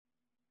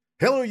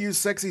Hello, you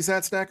sexy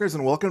sat stackers,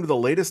 and welcome to the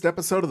latest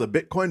episode of the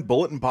Bitcoin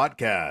Bulletin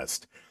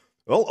Podcast.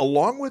 Well,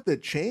 along with the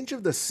change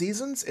of the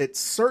seasons, it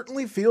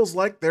certainly feels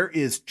like there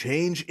is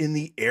change in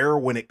the air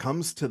when it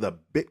comes to the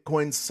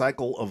Bitcoin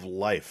cycle of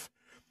life.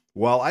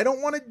 While I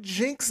don't want to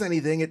jinx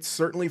anything, it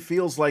certainly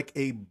feels like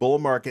a bull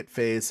market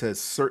phase has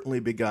certainly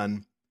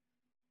begun.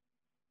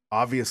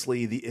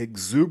 Obviously, the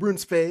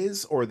exuberance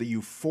phase or the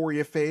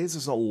euphoria phase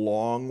is a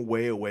long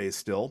way away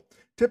still.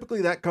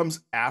 Typically, that comes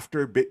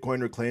after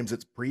Bitcoin reclaims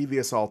its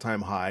previous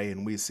all-time high,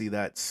 and we see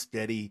that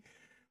steady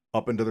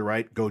up and to the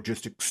right go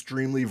just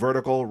extremely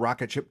vertical,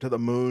 rocket ship to the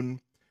moon.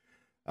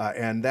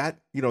 And that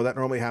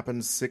normally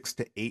happens 6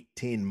 to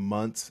 18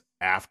 months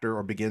after,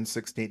 or begins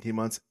 6 to 18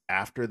 months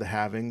after the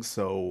halving.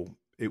 So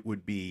it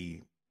would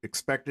be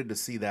expected to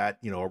see that,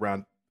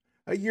 around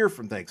a year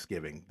from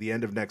Thanksgiving, the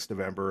end of next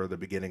November or the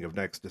beginning of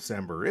next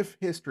December, if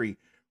history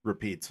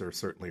repeats or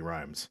certainly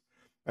rhymes.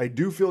 I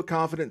do feel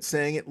confident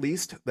saying at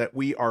least that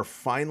we are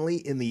finally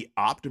in the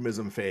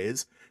optimism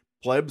phase.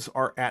 Plebs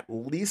are at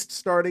least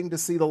starting to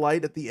see the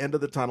light at the end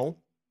of the tunnel.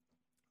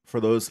 For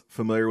those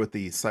familiar with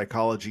the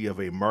psychology of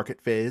a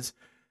market phase,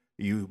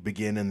 you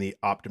begin in the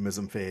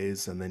optimism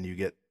phase, and then you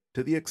get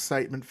to the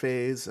excitement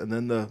phase, and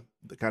then the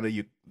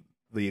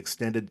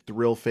extended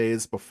thrill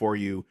phase before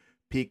you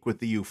peak with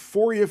the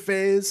euphoria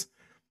phase,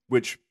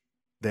 which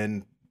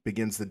then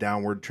begins the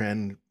downward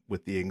trend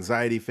with the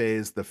anxiety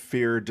phase, the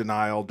fear,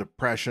 denial,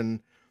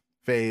 depression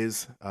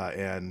phase,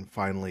 and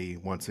finally,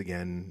 once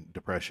again,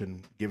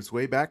 depression gives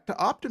way back to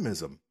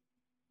optimism.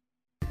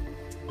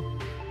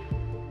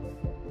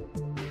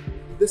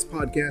 This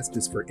podcast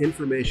is for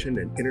information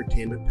and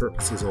entertainment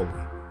purposes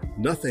only.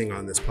 Nothing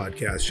on this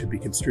podcast should be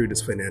construed as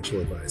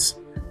financial advice.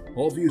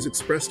 All views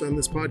expressed on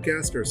this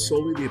podcast are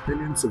solely the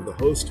opinions of the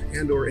host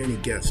and/or any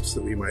guests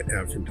that we might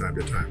have from time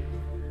to time.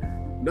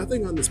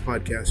 Nothing on this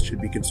podcast should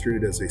be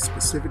construed as a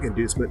specific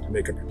inducement to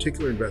make a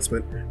particular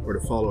investment or to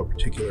follow a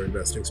particular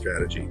investing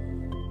strategy.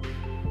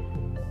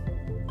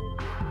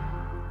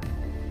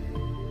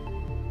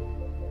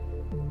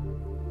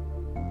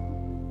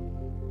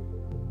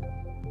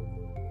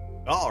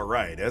 All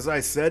right, as I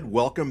said,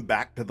 welcome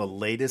back to the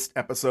latest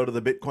episode of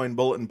the Bitcoin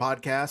Bulletin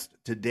Podcast.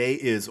 Today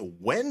is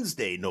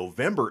Wednesday,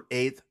 November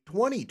 8th,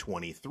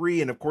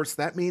 2023, and of course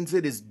that means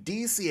it is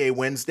DCA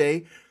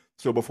Wednesday.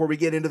 So before we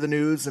get into the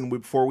news and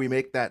before we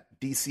make that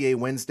DCA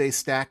Wednesday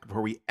stack,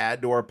 before we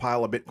add to our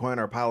pile of Bitcoin,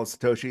 our pile of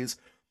Satoshis,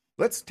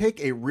 let's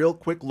take a real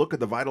quick look at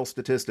the vital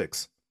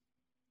statistics.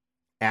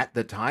 At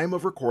the time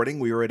of recording,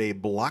 we are at a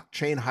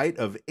blockchain height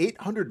of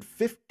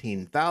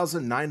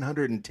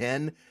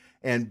 815,910,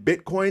 and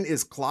Bitcoin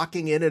is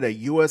clocking in at a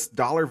US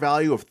dollar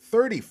value of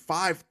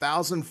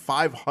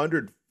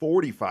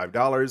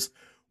 $35,545,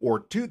 or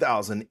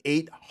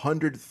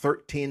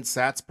 2,813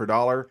 sats per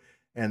dollar,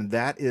 and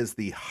that is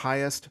the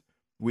highest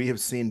we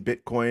have seen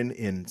Bitcoin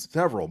in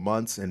several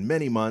months, in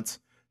many months,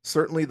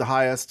 certainly the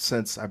highest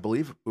since, I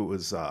believe it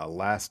was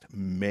last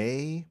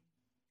May,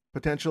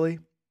 potentially.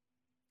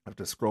 I have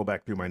to scroll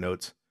back through my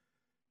notes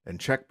and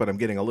check, but I'm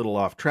getting a little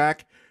off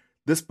track.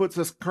 This puts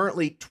us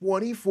currently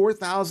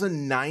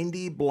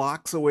 24,090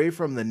 blocks away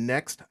from the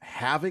next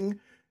halving.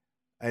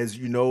 As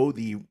you know,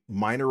 the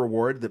miner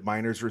reward that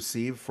miners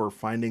receive for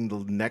finding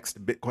the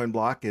next Bitcoin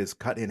block is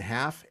cut in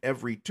half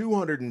every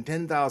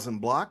 210,000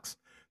 blocks.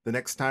 The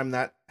next time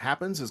that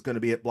happens is going to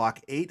be at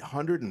block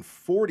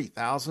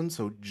 840,000,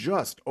 so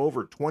just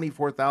over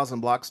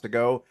 24,000 blocks to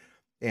go.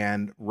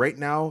 And right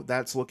now,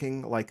 that's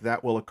looking like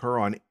that will occur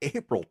on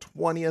April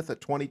 20th of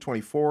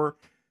 2024.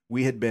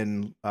 We had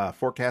been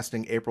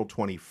forecasting April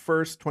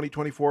 21st,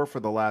 2024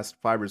 for the last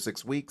 5 or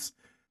 6 weeks.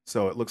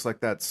 So it looks like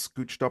that's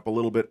scooched up a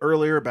little bit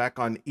earlier, back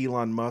on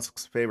Elon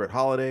Musk's favorite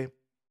holiday.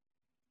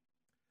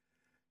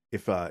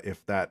 If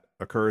that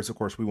occurs, of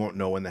course, we won't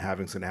know when the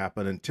halving's going to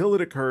happen until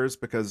it occurs,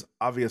 because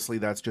obviously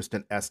that's just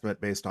an estimate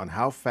based on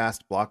how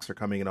fast blocks are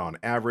coming in on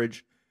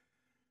average.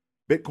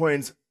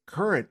 Bitcoin's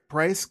current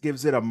price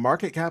gives it a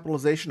market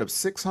capitalization of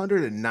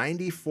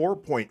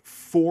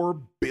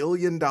 $694.4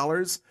 billion.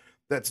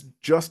 That's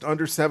just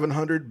under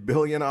 700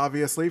 billion,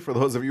 obviously, for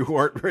those of you who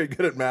aren't very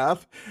good at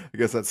math. I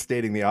guess that's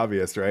stating the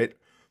obvious, right?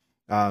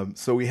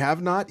 So we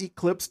have not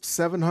eclipsed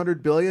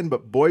 700 billion,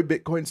 but boy,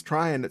 Bitcoin's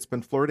trying. It's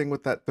been flirting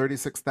with that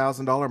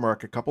 $36,000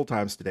 mark a couple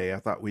times today. I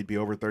thought we'd be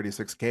over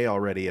 36K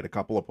already at a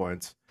couple of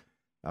points.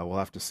 We'll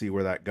have to see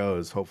where that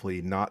goes.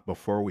 Hopefully not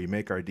before we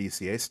make our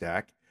DCA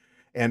stack.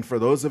 And for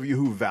those of you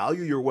who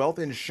value your wealth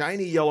in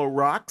shiny yellow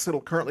rocks,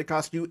 it'll currently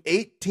cost you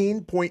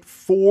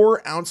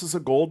 18.4 ounces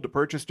of gold to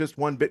purchase just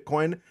one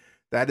Bitcoin.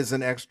 That is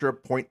an extra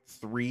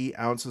 0.3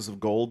 ounces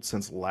of gold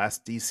since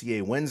last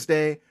DCA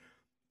Wednesday.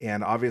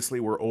 And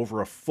obviously, we're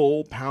over a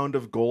full pound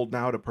of gold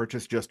now to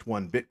purchase just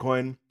one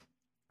Bitcoin.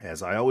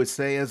 As I always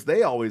say, as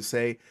they always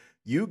say,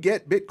 you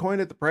get Bitcoin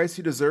at the price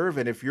you deserve.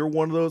 And if you're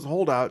one of those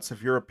holdouts,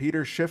 if you're a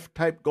Peter Schiff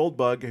type gold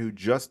bug who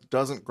just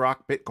doesn't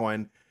grok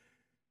Bitcoin,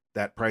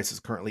 that price is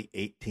currently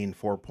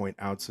 18.4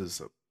 ounces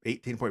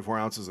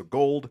of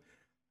gold.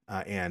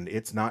 and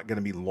it's not going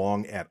to be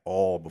long at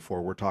all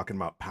before we're talking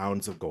about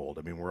pounds of gold.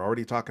 I mean, we're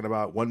already talking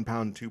about 1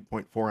 pound,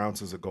 2.4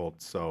 ounces of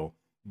gold. So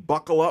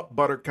buckle up,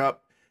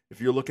 Buttercup.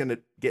 If you're looking at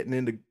getting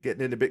into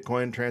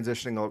Bitcoin,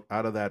 transitioning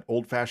out of that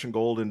old-fashioned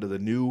gold into the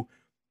new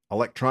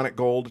electronic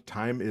gold,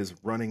 time is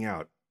running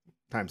out.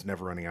 Time's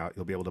never running out.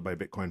 You'll be able to buy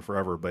Bitcoin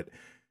forever, but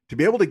to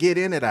be able to get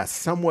in at a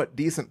somewhat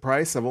decent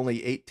price of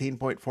only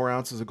 18.4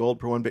 ounces of gold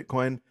per one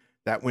Bitcoin,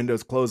 that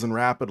window's closing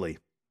rapidly.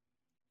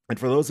 And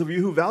for those of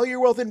you who value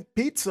your wealth in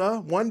pizza,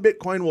 one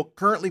Bitcoin will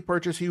currently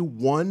purchase you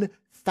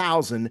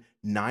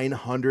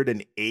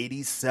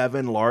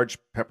 1,987 large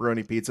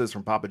pepperoni pizzas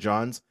from Papa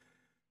John's,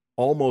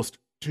 almost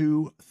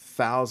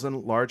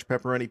 2,000 large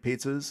pepperoni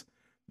pizzas.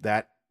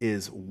 That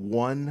is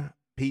one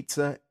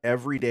pizza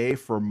every day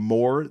for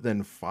more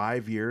than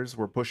 5 years.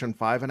 We're pushing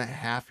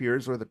 5.5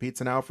 years worth of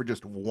pizza now for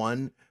just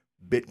one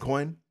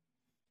Bitcoin.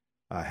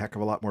 A heck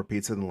of a lot more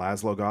pizza than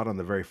Laszlo got on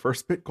the very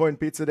first Bitcoin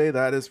pizza day,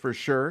 that is for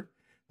sure.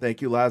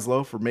 Thank you,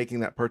 Laszlo, for making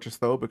that purchase,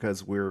 though,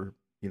 because you're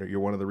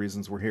one of the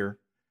reasons we're here.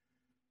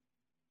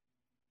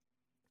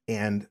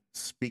 And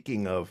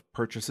speaking of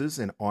purchases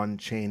and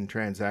on-chain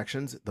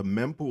transactions, the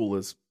mempool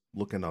is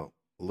looking a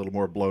little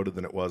more bloated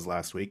than it was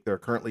last week. There are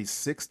currently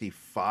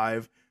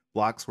 65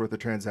 blocks worth of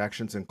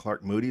transactions in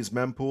Clark Moody's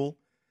mempool,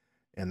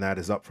 and that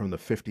is up from the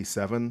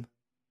 57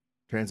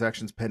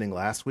 transactions pending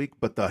last week.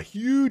 But the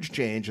huge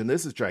change, and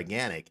this is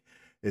gigantic,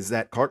 is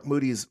that Clark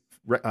Moody's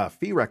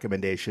fee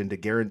recommendation to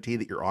guarantee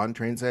that your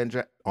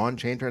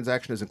on-chain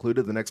transaction is included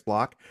in the next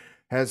block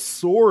has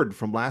soared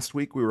from last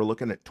week. We were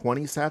looking at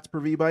 20 sats per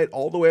VByte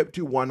all the way up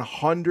to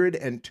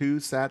 102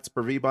 sats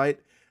per VByte.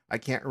 I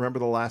can't remember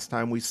the last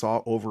time we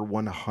saw over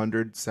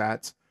 100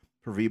 sats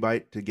per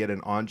VByte to get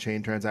an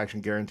on-chain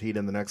transaction guaranteed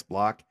in the next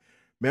block.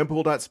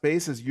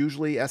 Mempool.space is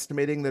usually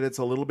estimating that it's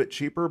a little bit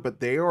cheaper, but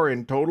they are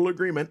in total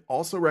agreement,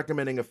 also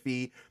recommending a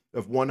fee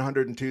of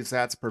 102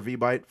 sats per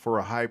VByte for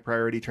a high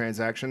priority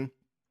transaction.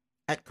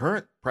 At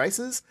current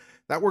prices,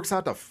 that works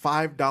out to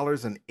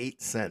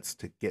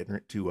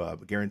 $5.08 to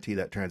guarantee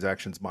that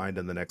transaction's mined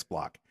in the next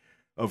block.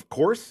 Of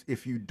course,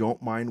 if you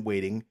don't mind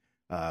waiting,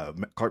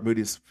 Clark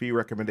Moody's fee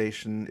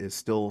recommendation is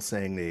still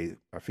saying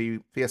fee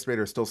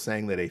estimator is still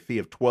saying that a fee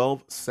of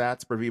 12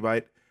 sats per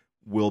VByte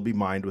will be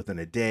mined within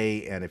a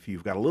day, and if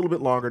you've got a little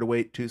bit longer to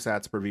wait, 2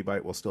 sats per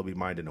VByte will still be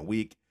mined in a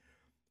week.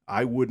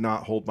 I would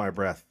not hold my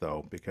breath,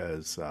 though,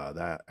 because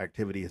that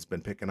activity has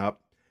been picking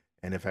up.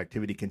 And if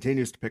activity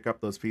continues to pick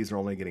up, those fees are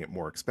only going to get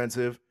more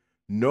expensive.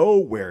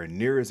 Nowhere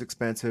near as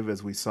expensive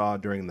as we saw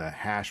during the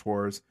hash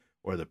wars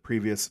or not the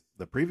previous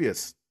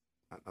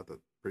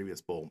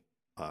bull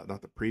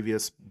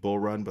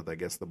run, but I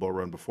guess the bull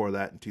run before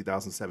that in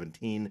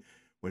 2017,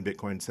 when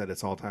Bitcoin set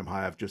its all-time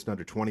high of just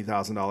under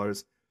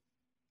 $20,000.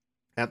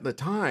 At the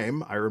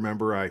time, I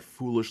remember I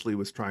foolishly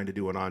was trying to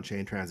do an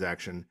on-chain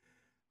transaction.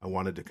 I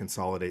wanted to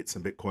consolidate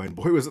some Bitcoin.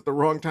 Boy, was it the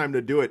wrong time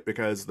to do it,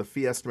 because the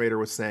fee estimator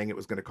was saying it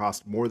was going to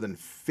cost more than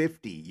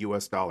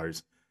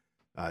 $50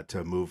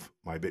 to move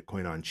my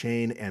Bitcoin on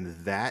chain. And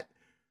that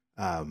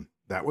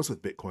was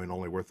with Bitcoin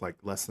only worth like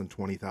less than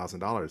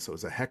 $20,000. So it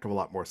was a heck of a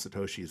lot more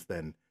Satoshis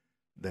than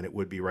it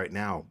would be right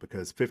now,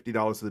 because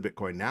 $50 of the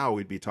Bitcoin now,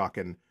 we'd be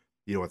talking,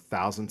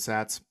 1,000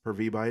 sats per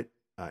VByte.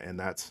 And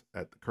that's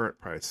at the current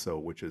price. So,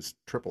 which is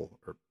triple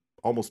or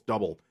almost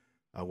double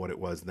what it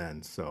was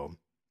then. So,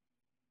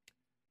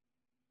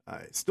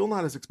 still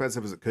not as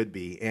expensive as it could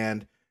be.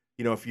 And,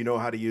 if you know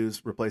how to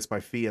use replace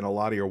by fee, and a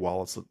lot of your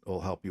wallets will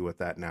help you with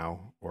that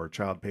now, or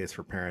child pays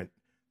for parent,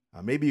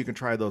 maybe you can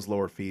try those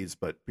lower fees,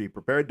 but be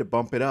prepared to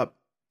bump it up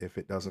if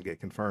it doesn't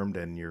get confirmed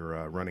and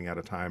you're running out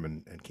of time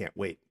and can't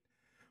wait.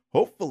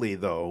 Hopefully,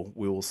 though,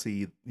 we will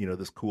see,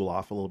 this cool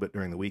off a little bit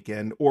during the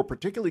weekend, or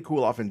particularly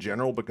cool off in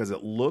general, because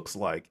it looks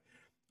like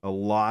a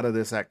lot of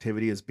this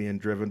activity is being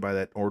driven by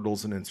that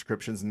ordinals and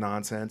inscriptions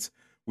nonsense.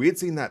 We had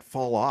seen that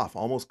fall off,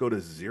 almost go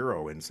to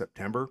zero in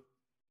September.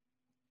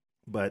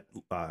 But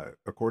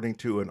according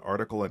to an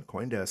article on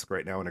CoinDesk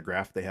right now, and a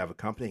graph they have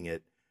accompanying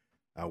it,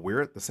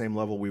 we're at the same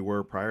level we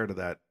were prior to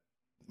that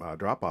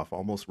drop-off,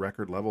 almost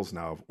record levels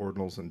now of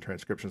ordinals and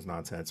transcriptions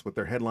nonsense, with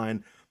their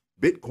headline,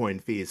 Bitcoin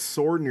fees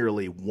soar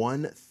nearly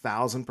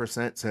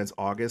 1,000% since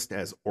August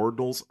as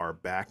ordinals are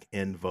back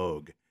in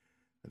vogue.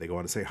 They go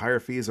on to say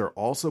higher fees are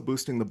also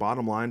boosting the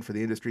bottom line for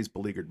the industry's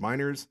beleaguered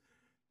miners.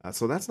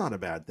 So that's not a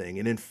bad thing.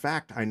 And in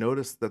fact, I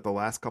noticed that the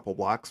last couple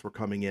blocks were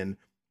coming in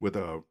with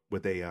a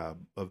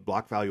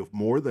block value of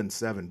more than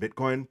 7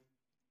 Bitcoin.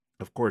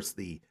 Of course,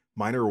 the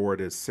miner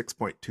reward is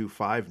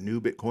 6.25 new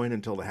Bitcoin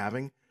until the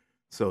halving.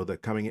 So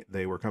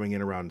they were coming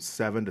in around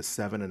 7 to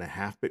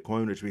 7.5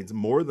 Bitcoin, which means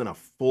more than a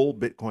full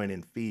Bitcoin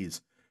in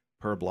fees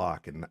per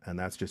block. And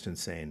that's just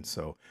insane.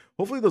 So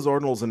hopefully those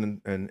ordinals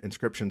and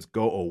inscriptions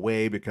go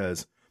away,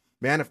 because,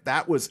 man, if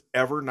that was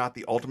ever not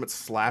the ultimate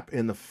slap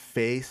in the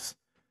face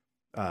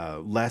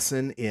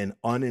lesson in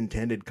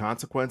unintended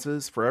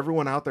consequences for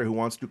everyone out there who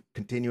wants to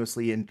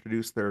continuously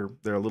introduce their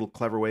little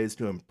clever ways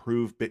to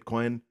improve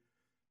Bitcoin,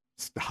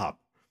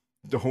 stop.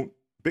 Don't.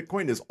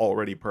 Bitcoin is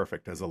already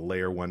perfect as a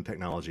layer 1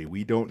 technology.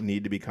 We don't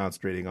need to be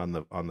concentrating on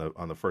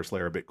the first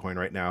layer of Bitcoin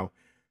right now.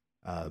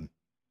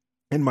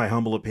 in my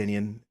humble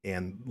opinion,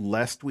 and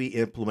lest we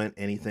implement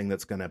anything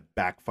that's going to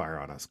backfire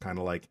on us, kind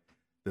of like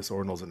this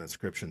ordinals and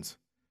inscriptions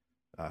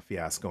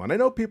fiasco. And I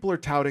know people are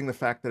touting the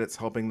fact that it's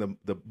helping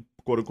the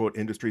quote unquote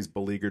industry's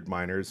beleaguered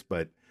miners,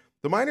 but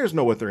the miners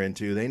know what they're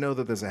into. They know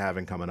that there's a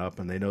halving coming up,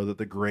 and they know that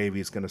the gravy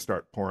is going to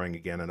start pouring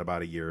again in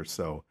about a year or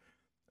so.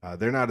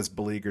 They're not as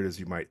beleaguered as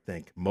you might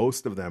think.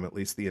 Most of them, at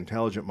least the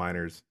intelligent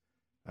miners,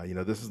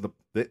 this is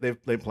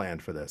they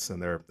planned for this,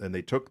 and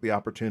they took the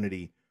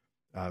opportunity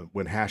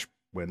when the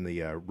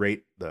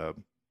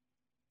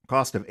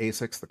cost of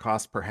ASICs, the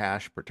cost per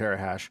hash per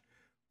terahash,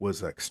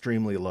 was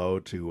extremely low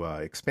to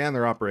expand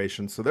their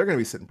operations. So they're going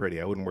to be sitting pretty.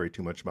 I wouldn't worry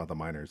too much about the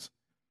miners.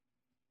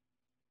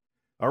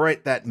 All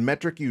right, that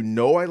metric I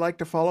like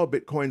to follow,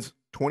 Bitcoin's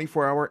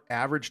 24-hour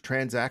average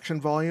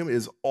transaction volume,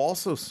 is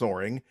also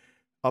soaring,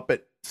 up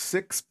at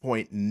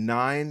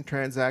 6.9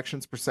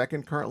 transactions per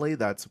second currently.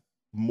 That's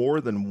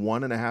more than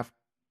almost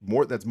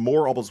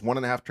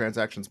 1.5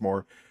 transactions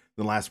more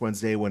than last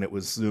Wednesday, when it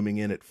was zooming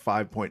in at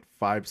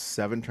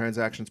 5.57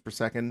 transactions per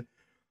second.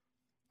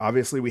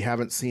 Obviously, we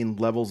haven't seen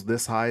levels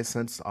this high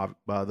since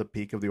the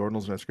peak of the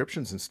ordinals and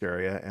inscriptions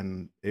hysteria,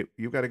 and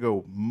you've got to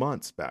go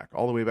months back,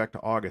 all the way back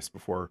to August,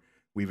 before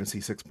we even see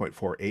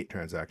 6.48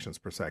 transactions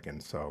per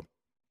second. So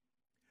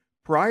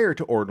prior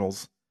to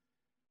ordinals,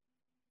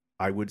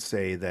 I would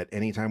say that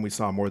anytime we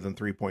saw more than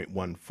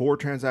 3.14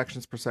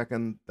 transactions per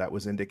second, that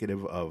was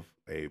indicative of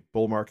a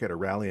bull market or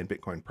rally in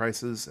Bitcoin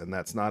prices, and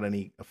that's not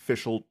any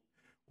official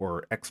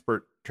or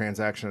expert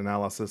transaction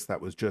analysis.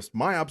 That was just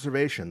my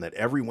observation that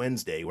every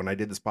Wednesday when I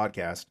did this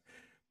podcast,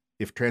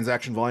 if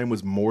transaction volume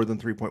was more than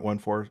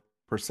 3.14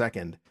 per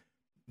second,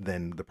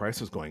 then the price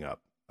was going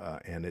up.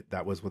 And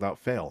that was without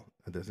fail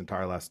this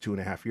entire last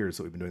 2.5 years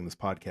that we've been doing this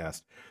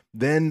podcast.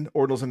 Then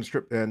ordinals and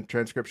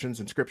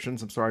inscriptions,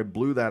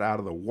 blew that out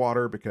of the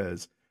water,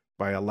 because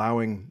by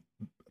allowing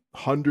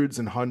hundreds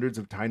and hundreds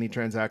of tiny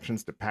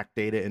transactions to pack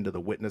data into the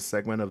witness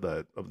segment of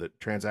the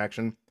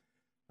transaction,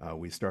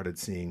 we started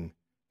seeing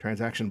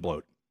transaction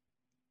bloat.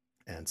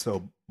 And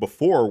so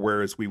before,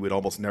 whereas we would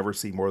almost never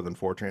see more than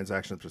 4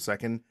 transactions per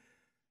second,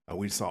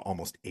 we saw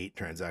almost 8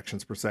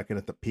 transactions per second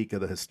at the peak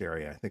of the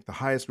hysteria. I think the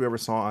highest we ever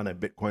saw on a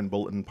Bitcoin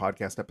Bulletin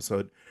podcast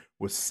episode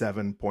was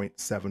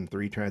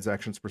 7.73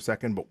 transactions per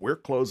second, but we're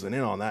closing in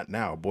on that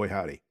now. Boy,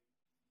 howdy.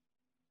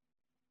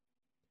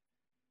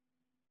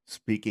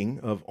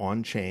 Speaking of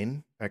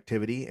on-chain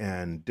activity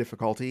and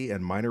difficulty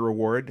and miner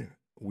reward,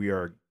 we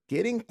are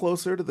getting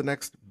closer to the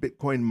next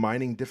Bitcoin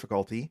mining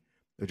difficulty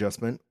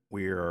adjustment.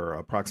 We are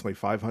approximately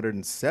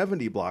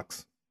 570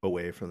 blocks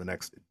away from the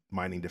next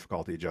mining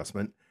difficulty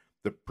adjustment.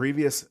 The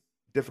previous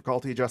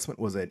difficulty adjustment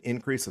was an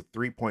increase of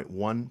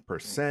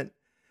 3.1%.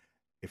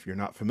 If you're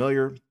not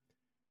familiar,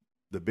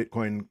 the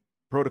Bitcoin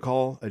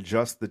protocol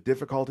adjusts the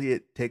difficulty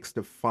it takes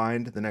to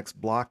find the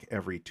next block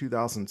every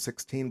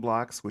 2016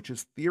 blocks, which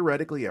is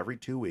theoretically every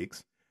 2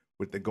 weeks,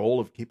 with the goal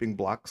of keeping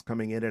blocks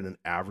coming in at an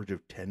average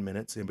of 10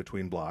 minutes in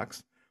between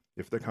blocks.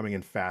 If they're coming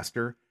in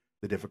faster,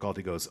 the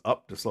difficulty goes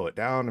up to slow it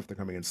down. If they're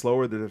coming in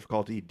slower, the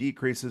difficulty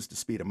decreases to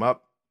speed them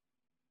up.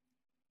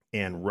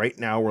 And right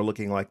now we're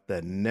looking like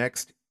the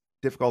next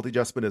difficulty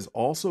adjustment is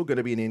also going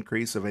to be an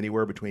increase of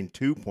anywhere between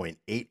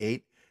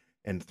 2.88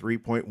 and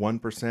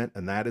 3.1%.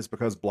 And that is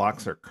because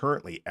blocks are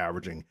currently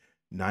averaging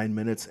 9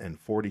 minutes and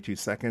 42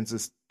 seconds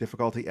this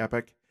difficulty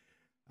epoch.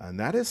 And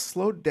that has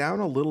slowed down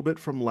a little bit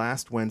from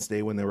last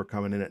Wednesday, when they were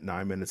coming in at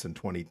 9 minutes and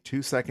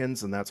 22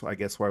 seconds. And that's, I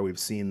guess, why we've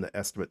seen the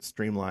estimate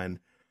streamline.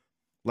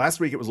 Last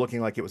week, it was looking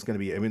like it was going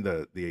to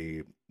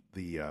be,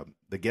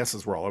 the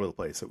guesses were all over the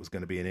place. It was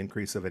going to be an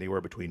increase of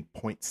anywhere between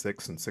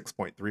 0.6 and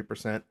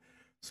 6.3%.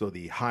 So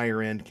the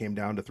higher end came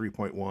down to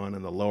 3.1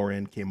 and the lower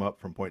end came up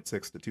from 0.6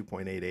 to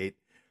 2.88.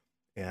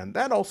 And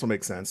that also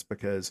makes sense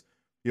because,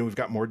 we've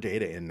got more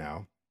data in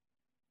now.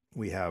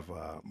 We have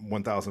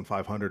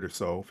 1,500 or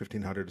so,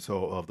 1,500 or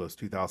so of those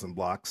 2,000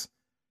 blocks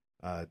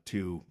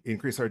to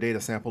increase our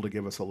data sample to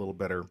give us a little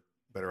better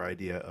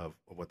idea of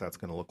what that's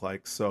going to look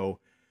like. So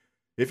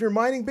if you're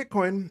mining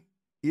Bitcoin,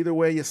 either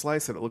way you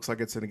slice it, it looks like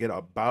it's going to get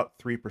about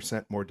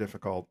 3% more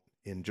difficult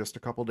in just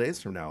a couple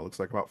days from now. It looks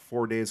like about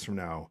 4 days from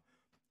now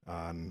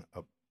on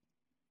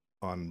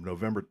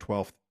November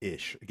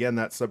 12th-ish. Again,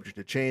 that's subject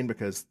to change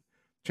because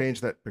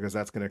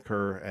that's going to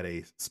occur at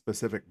a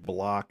specific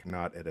block,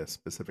 not at a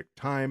specific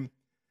time.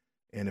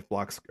 And if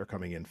blocks are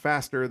coming in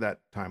faster,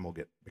 that time will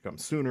become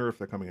sooner. If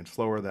they're coming in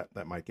slower,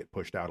 that might get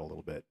pushed out a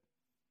little bit.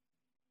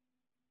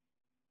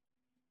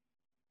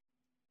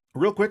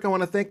 Real quick, I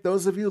want to thank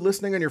those of you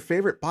listening on your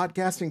favorite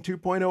podcasting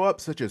 2.0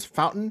 up, such as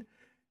Fountain.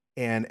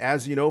 And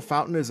as you know,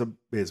 Fountain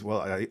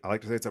I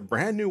like to say it's a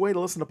brand new way to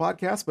listen to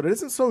podcasts, but it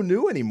isn't so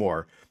new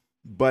anymore.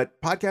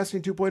 But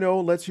Podcasting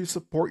 2.0 lets you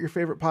support your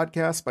favorite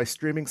podcasts by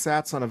streaming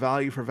sats on a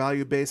value for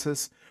value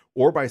basis,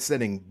 or by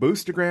sending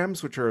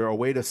boostograms, which are a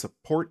way to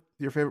support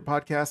your favorite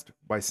podcast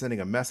by sending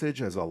a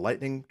message as a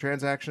Lightning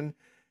transaction.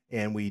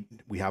 And we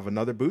have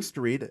another boost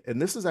to read.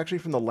 And this is actually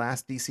from the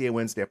last DCA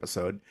Wednesday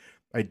episode.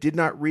 I did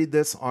not read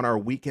this on our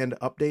weekend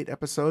update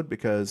episode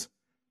because,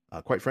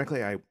 quite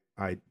frankly, I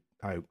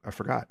I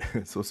forgot.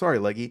 So sorry,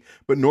 Leggy.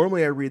 But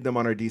normally I read them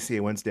on our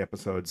DCA Wednesday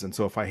episodes. And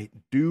so if I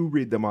do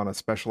read them on a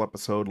special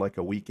episode, like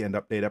a weekend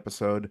update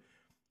episode,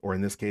 or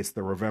in this case,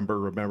 the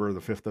remember the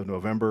 5th of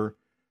November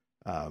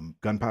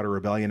Gunpowder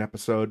Rebellion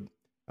episode,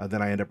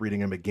 then I end up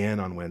reading them again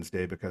on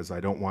Wednesday because I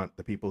don't want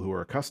the people who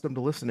are accustomed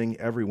to listening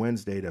every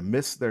Wednesday to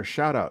miss their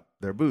shout out,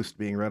 their boost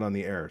being read on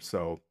the air.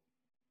 So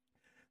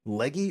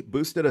Leggy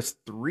boosted us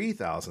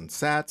 3,000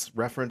 sats,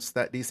 referenced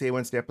that DCA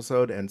Wednesday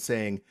episode, and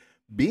saying,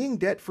 being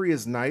debt-free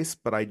is nice,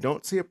 but I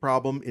don't see a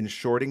problem in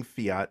shorting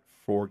fiat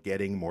for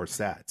getting more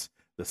sats.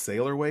 The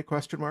sailor way,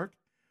 question mark?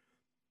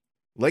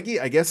 Leggy,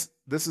 I guess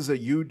this is a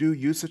you do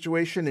you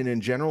situation, and in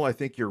general, I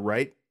think you're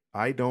right.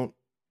 I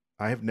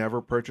have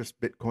never purchased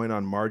Bitcoin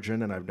on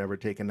margin, and I've never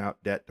taken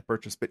out debt to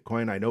purchase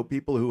Bitcoin. I know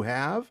people who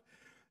have,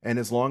 and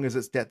as long as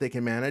it's debt they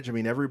can manage, I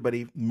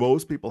mean,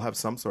 most people have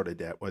some sort of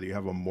debt, whether you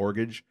have a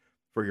mortgage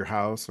for your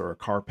house or a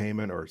car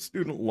payment or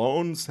student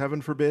loans,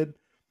 heaven forbid.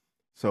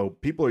 So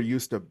people are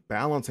used to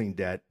balancing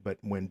debt, but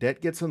when debt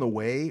gets in the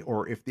way,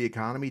 or if the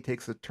economy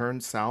takes a turn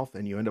south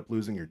and you end up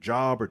losing your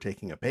job or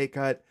taking a pay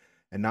cut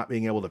and not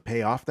being able to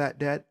pay off that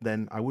debt,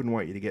 then I wouldn't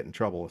want you to get in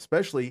trouble,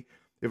 especially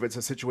if it's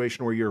a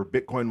situation where your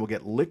Bitcoin will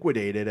get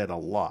liquidated at a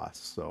loss.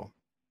 So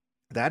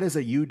that is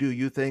a you do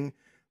you thing.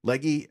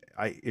 Leggy,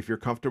 if you're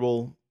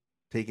comfortable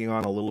taking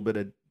on a little bit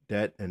of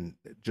debt, and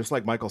just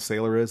like Michael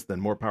Saylor is, then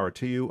more power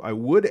to you. I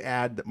would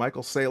add that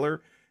Michael Saylor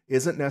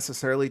isn't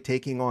necessarily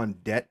taking on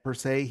debt per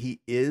se. He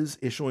is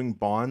issuing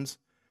bonds,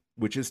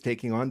 which is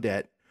taking on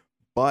debt,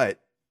 but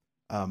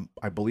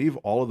I believe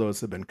all of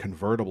those have been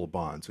convertible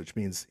bonds, which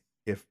means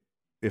if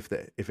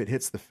it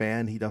hits the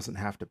fan, he doesn't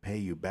have to pay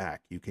you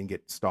back. You can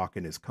get stock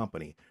in his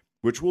company,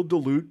 which will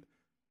dilute,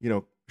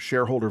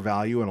 shareholder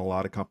value, and a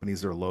lot of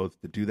companies are loath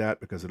to do that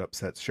because it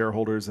upsets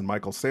shareholders. And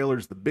Michael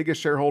Saylor's the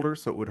biggest shareholder,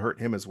 so it would hurt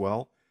him as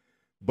well.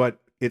 But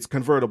it's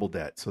convertible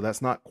debt, so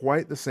that's not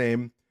quite the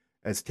same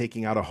as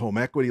taking out a home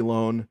equity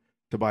loan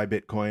to buy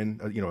Bitcoin,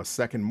 a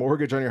second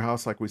mortgage on your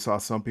house like we saw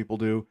some people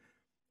do.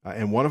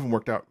 And one of them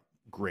worked out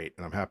great,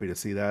 and I'm happy to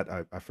see that.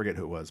 I forget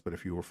who it was, but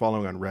if you were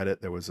following on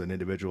Reddit, there was an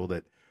individual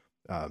that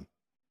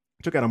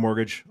took out a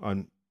mortgage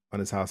on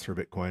his house for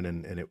Bitcoin,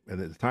 and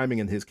the timing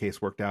in his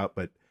case worked out.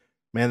 But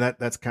man,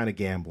 that's kind of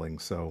gambling.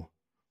 So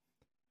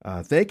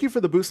thank you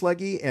for the boost,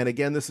 Leggy. And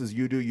again, this is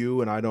you do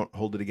you, and I don't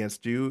hold it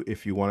against you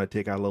if you want to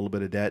take out a little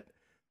bit of debt.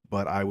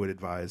 But I would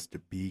advise to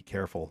be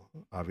careful.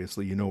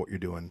 Obviously, you know what you're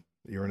doing.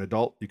 You're an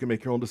adult. You can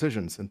make your own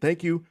decisions. And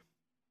thank you.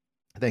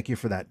 Thank you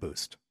for that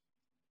boost.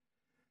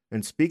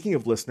 And speaking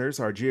of listeners,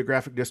 our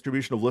geographic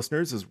distribution of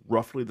listeners is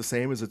roughly the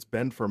same as it's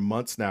been for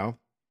months now.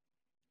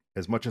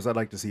 As much as I'd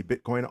like to see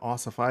Bitcoin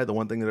ossify, the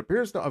one thing that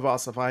appears to have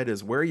ossified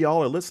is where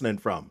y'all are listening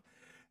from.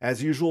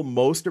 As usual,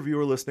 most of you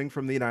are listening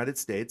from the United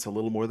States, a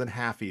little more than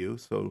half of you.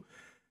 So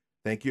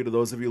thank you to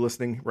those of you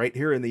listening right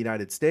here in the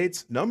United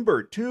States.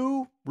 Number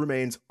 2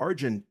 remains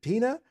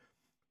Argentina.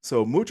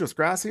 So muchas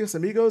gracias,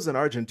 amigos, in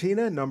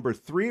Argentina. Number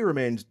 3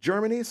 remains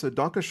Germany. So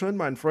Dankeschön,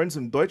 mein Freunde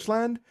in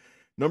Deutschland.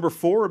 Number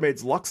 4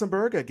 remains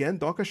Luxembourg. Again,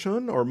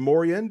 Dankeschön or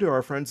Morien to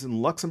our friends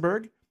in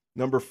Luxembourg.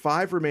 Number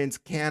 5 remains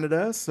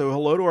Canada. So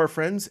hello to our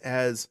friends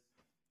as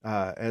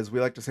we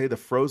like to say, the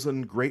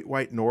frozen Great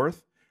White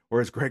North,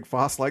 or as Greg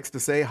Foss likes to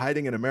say,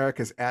 hiding in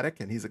America's attic.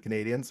 And he's a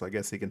Canadian, so I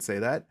guess he can say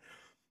that.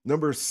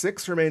 Number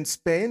 6 remains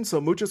Spain, so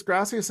muchas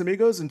gracias,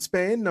 amigos, in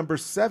Spain. Number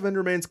 7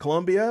 remains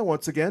Colombia,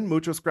 once again,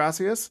 muchas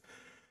gracias.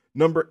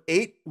 Number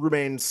 8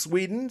 remains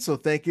Sweden, so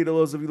thank you to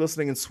those of you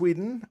listening in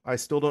Sweden. I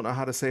still don't know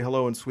how to say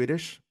hello in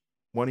Swedish.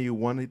 One of you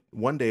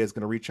one day is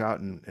going to reach out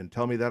and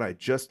tell me that. I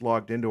just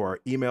logged into our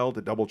email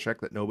to double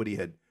check that nobody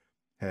had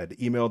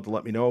emailed to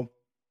let me know.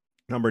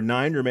 Number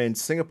 9 remains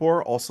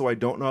Singapore. Also, I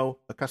don't know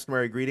a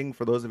customary greeting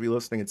for those of you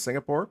listening in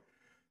Singapore.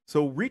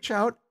 So reach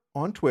out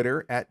on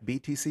Twitter at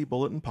BTC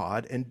Bulletin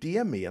Pod and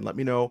DM me and let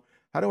me know,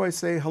 how do I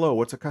say hello?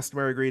 What's a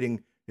customary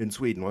greeting in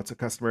Sweden? What's a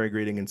customary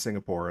greeting in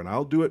Singapore? And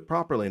I'll do it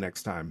properly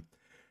next time.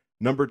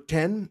 Number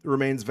 10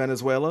 remains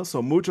Venezuela.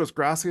 So muchas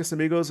gracias,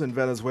 amigos in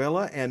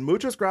Venezuela. And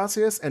muchas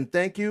gracias and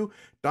thank you.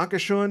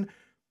 Dankeschön.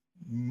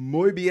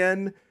 Muy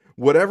bien.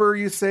 Whatever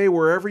you say,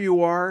 wherever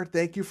you are,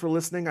 thank you for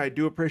listening. I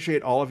do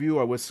appreciate all of you.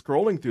 I was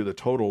scrolling through the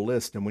total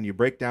list, and when you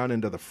break down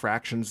into the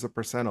fractions of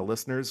percent of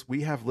listeners,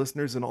 we have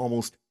listeners in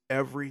almost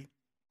every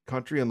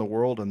country in the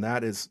world, and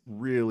that is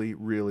really,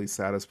 really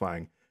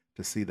satisfying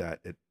to see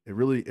that. It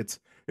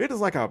is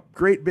like a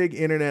great big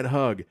internet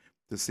hug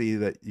to see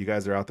that you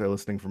guys are out there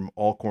listening from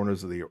all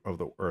corners of the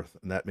earth,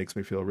 and that makes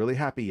me feel really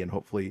happy. And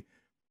hopefully,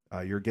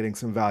 you're getting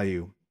some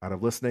value out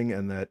of listening,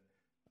 and that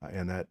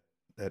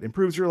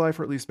improves your life,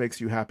 or at least makes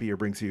you happy, or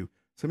brings you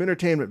some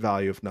entertainment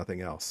value, if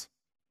nothing else.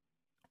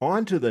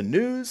 On to the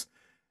news.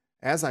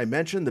 As I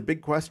mentioned, the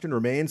big question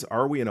remains,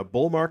 are we in a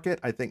bull market?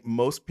 I think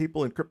most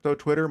people in crypto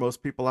Twitter,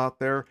 most people out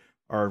there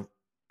are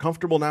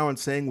comfortable now in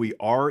saying we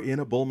are in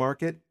a bull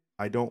market.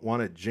 I don't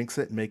want to jinx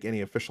it and make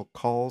any official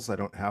calls. I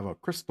don't have a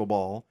crystal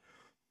ball.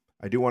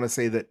 I do want to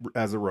say that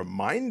as a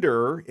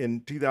reminder, in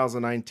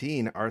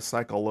 2019, our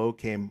cycle low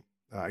came,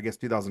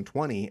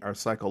 2020, our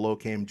cycle low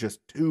came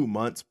just 2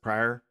 months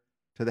prior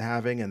to the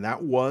halving, and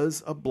that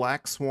was a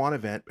black swan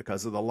event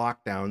because of the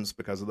lockdowns,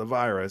 because of the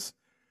virus.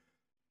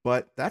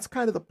 But that's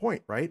kind of the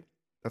point, right?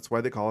 That's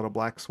why they call it a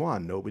black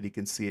swan. Nobody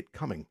can see it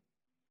coming.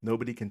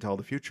 Nobody can tell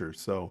the future.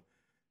 So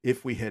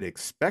if we had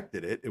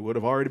expected it, it would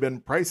have already been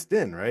priced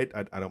in, right?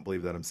 I don't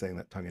believe that I'm saying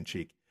that tongue in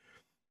cheek.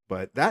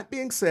 But that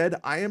being said,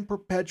 I am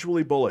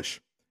perpetually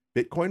bullish.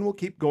 Bitcoin will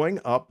keep going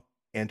up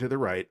and to the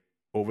right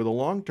over the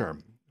long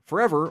term.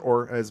 Forever,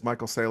 or as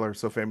Michael Saylor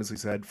so famously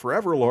said,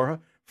 forever,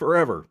 Laura,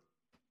 forever.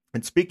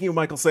 And speaking of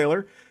Michael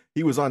Saylor,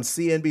 he was on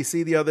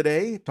CNBC the other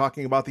day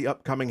talking about the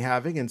upcoming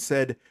halving and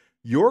said,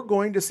 you're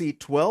going to see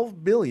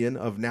 12 billion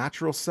of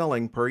natural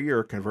selling per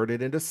year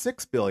converted into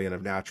 6 billion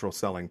of natural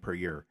selling per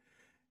year.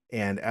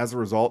 And as a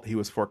result, he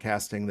was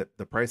forecasting that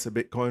the price of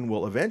Bitcoin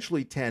will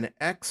eventually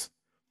 10x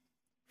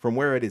from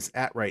where it is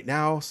at right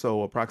now,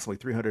 so approximately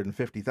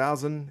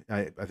 350,000.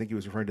 I think he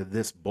was referring to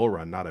this bull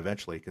run, not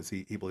eventually, because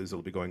he believes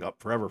it'll be going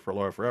up forever for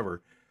Laura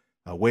forever,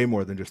 way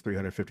more than just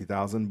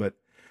 350,000. But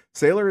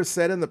Saylor has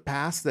said in the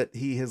past that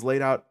he has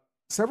laid out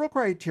several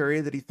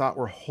criteria that he thought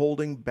were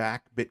holding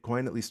back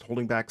Bitcoin, at least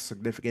holding back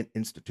significant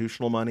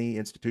institutional money,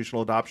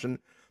 institutional adoption.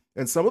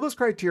 And some of those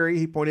criteria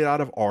he pointed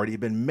out have already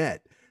been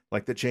met,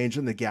 like the change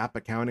in the gap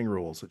accounting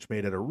rules, which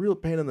made it a real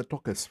pain in the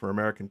tuchus for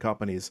American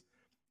companies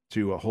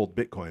to hold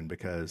Bitcoin,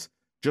 because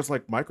just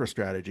like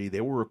MicroStrategy,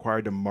 they were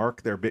required to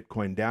mark their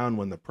Bitcoin down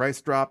when the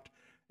price dropped.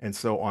 And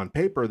so on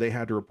paper, they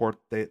had to report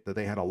that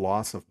they had a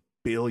loss of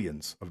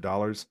billions of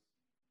dollars,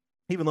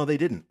 even though they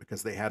didn't,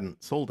 because they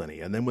hadn't sold any.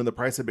 And then when the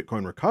price of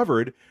Bitcoin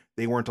recovered,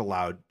 they weren't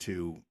allowed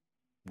to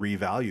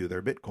revalue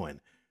their Bitcoin.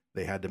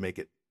 They had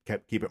to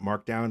keep it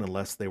marked down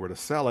unless they were to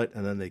sell it,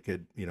 and then they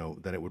could,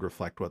 then it would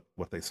reflect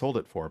what they sold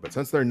it for. But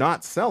since they're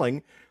not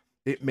selling,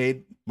 it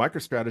made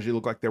MicroStrategy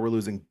look like they were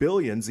losing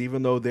billions,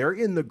 even though they're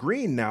in the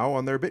green now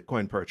on their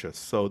Bitcoin purchase.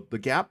 So the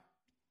gap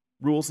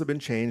rules have been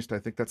changed. I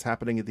think that's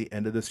happening at the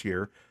end of this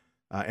year.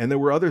 And there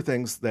were other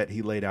things that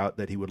he laid out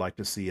that he would like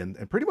to see,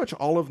 and pretty much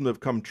all of them have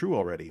come true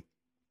already.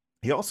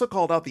 He also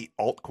called out the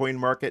altcoin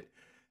market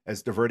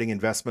as diverting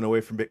investment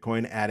away from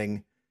Bitcoin,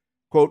 adding,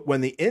 quote,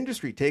 when the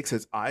industry takes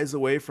its eyes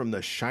away from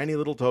the shiny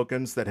little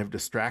tokens that have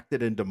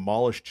distracted and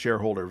demolished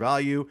shareholder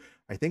value,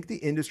 I think the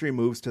industry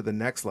moves to the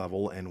next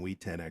level and we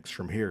 10x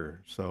from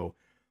here. So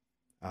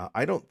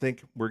I don't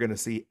think we're going to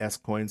see S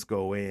coins go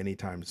away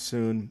anytime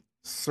soon.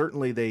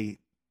 Certainly they,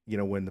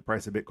 when the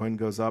price of Bitcoin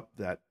goes up,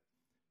 that,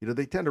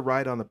 they tend to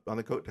ride on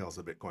the coattails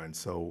of Bitcoin.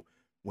 So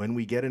when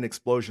we get an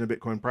explosion of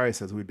Bitcoin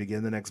price as we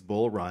begin the next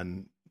bull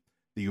run,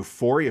 the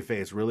euphoria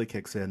phase really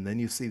kicks in. Then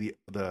you see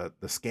the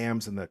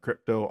scams and the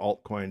crypto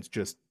altcoins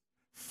just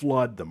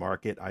flood the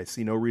market. I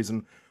see no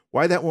reason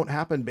why that won't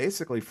happen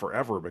basically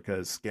forever,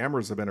 because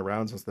scammers have been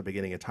around since the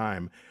beginning of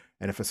time.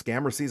 And if a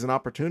scammer sees an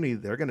opportunity,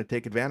 they're going to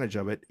take advantage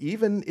of it,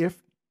 even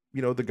if,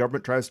 the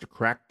government tries to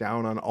crack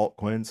down on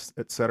altcoins,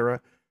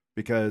 etc.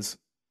 Because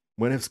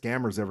when have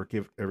scammers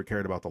ever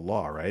cared about the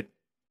law, right?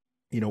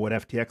 What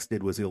FTX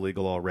did was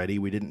illegal already.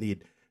 We didn't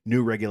need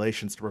new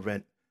regulations to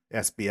prevent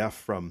SBF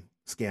from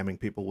scamming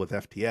people with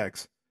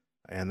FTX,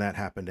 and that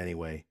happened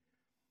anyway.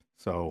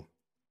 So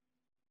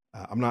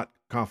I'm not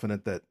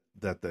confident that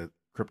the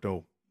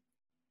crypto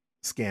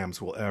scams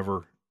will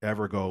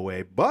ever go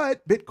away,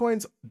 but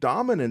Bitcoin's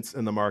dominance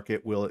in the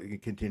market will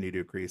continue to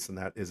increase, and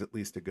that is at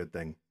least a good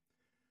thing.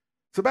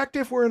 So back to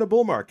if we're in a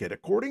bull market.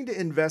 According to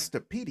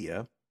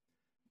Investopedia,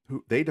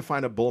 they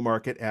define a bull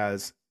market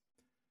as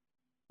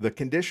the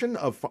condition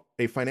of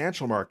a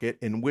financial market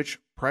in which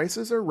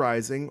prices are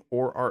rising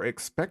or are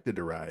expected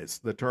to rise.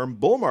 The term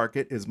bull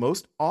market is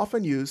most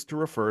often used to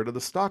refer to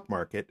the stock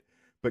market,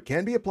 but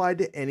can be applied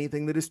to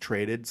anything that is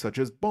traded, such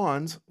as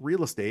bonds,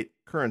 real estate,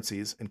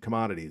 currencies, and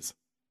commodities.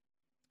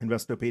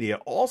 Investopedia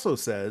also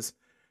says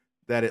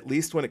that at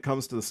least when it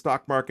comes to the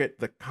stock market,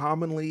 the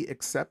commonly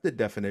accepted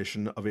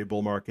definition of a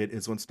bull market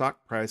is when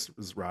stock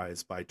prices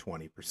rise by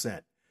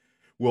 20%.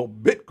 Well,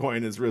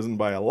 Bitcoin has risen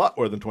by a lot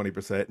more than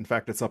 20%. In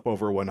fact, it's up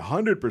over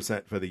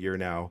 100% for the year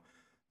now.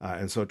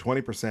 And so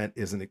 20%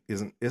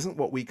 isn't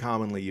what we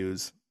commonly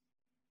use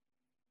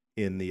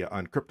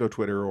on crypto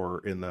Twitter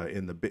or in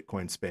the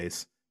Bitcoin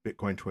space,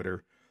 Bitcoin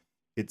Twitter.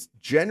 It's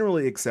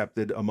generally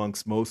accepted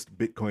amongst most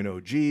Bitcoin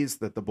OGs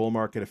that the bull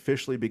market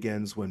officially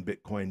begins when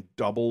Bitcoin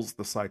doubles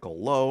the cycle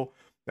low.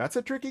 That's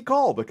a tricky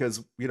call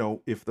because,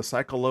 if the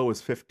cycle low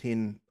is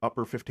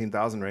upper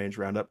 15,000 range,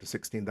 round up to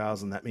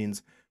 16,000, that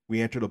means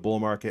we entered a bull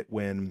market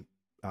when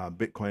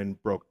Bitcoin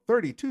broke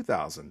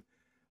 32,000.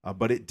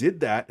 But it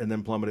did that and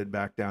then plummeted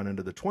back down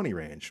into the 20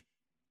 range.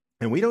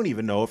 And we don't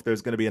even know if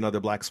there's going to be another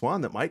black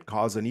swan that might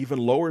cause an even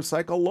lower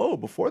cycle low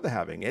before the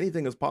halving.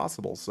 Anything is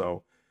possible.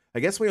 So I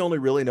guess we only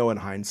really know in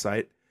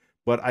hindsight,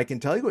 but I can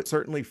tell you it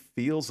certainly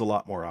feels a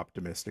lot more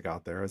optimistic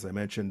out there. As I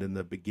mentioned in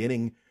the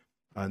beginning,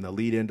 on the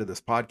lead into this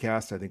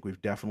podcast, I think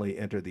we've definitely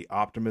entered the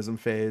optimism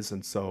phase.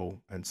 And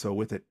so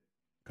with it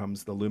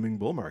comes the looming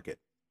bull market.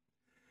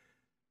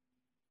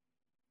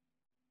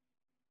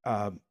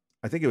 I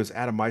think it was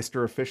Adam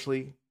Meister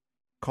officially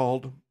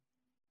called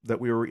that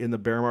we were in the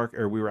bear market,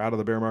 or we were out of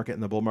the bear market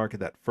in the bull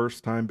market that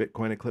first time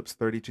Bitcoin eclipsed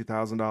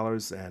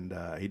 $32,000,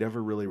 and he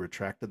never really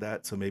retracted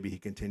that. So maybe he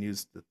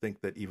continues to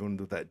think that even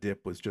with that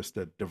dip was just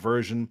a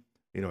diversion,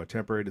 a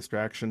temporary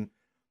distraction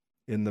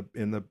in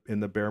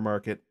the bear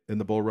market in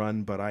the bull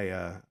run. But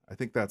I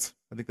think that's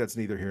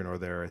neither here nor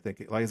there. I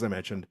think, like as I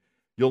mentioned,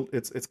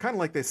 it's kind of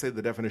like they say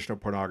the definition of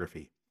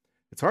pornography.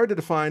 It's hard to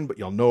define, but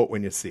you'll know it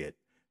when you see it.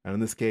 And in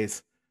this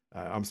case,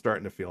 I'm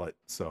starting to feel it.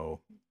 So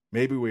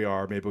maybe we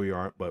are, maybe we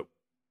aren't, but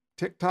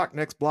TikTok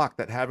next block,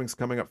 that halving's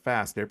coming up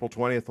fast. April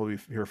 20th will be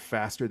here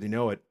faster than you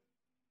know it.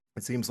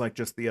 It seems like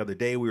just the other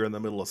day we were in the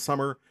middle of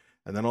summer,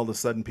 and then all of a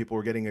sudden people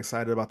were getting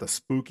excited about the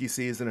spooky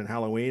season and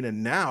Halloween,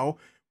 and now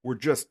we're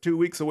just 2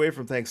 weeks away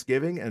from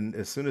Thanksgiving, and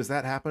as soon as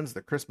that happens,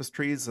 the Christmas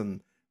trees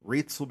and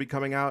wreaths will be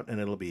coming out,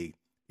 and it'll be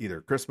either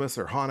Christmas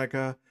or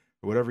Hanukkah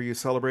or whatever you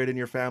celebrate in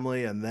your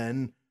family, and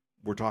then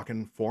we're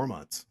talking 4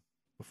 months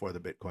before the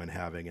Bitcoin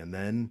halving, and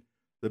then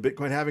the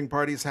Bitcoin halving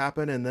parties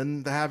happen, and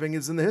then the halving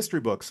is in the history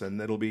books, and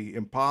it'll be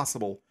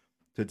impossible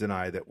to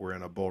deny that we're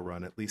in a bull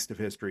run, at least if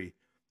history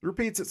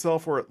repeats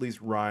itself or at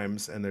least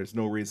rhymes, and there's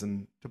no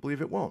reason to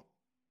believe it won't.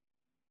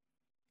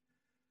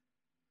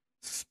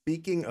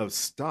 Speaking of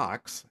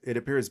stocks, it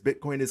appears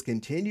Bitcoin has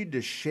continued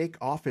to shake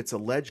off its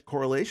alleged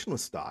correlation with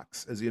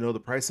stocks. As you know, the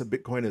price of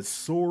Bitcoin has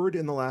soared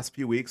in the last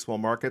few weeks while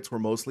markets were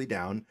mostly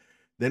down.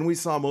 Then we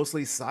saw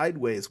mostly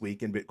sideways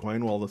week in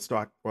Bitcoin while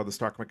the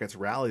stock markets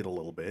rallied a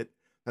little bit.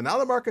 And now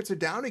the markets are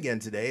down again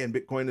today, and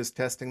Bitcoin is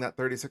testing that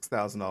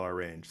 $36,000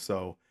 range.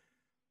 So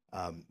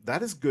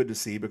that is good to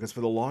see, because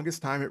for the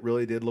longest time, it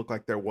really did look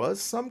like there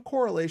was some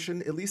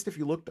correlation. At least if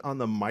you looked on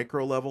the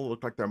micro level, it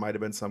looked like there might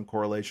have been some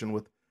correlation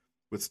with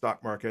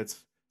stock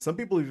markets. Some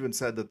people have even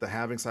said that the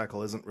halving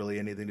cycle isn't really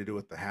anything to do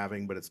with the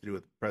halving, but it's to do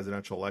with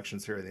presidential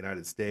elections here in the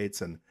United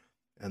States and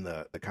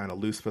the kind of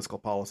loose fiscal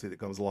policy that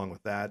comes along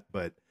with that.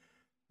 But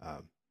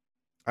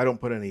I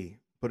don't put any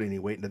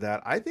weight into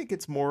that. I think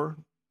it's more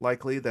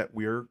likely that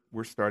we're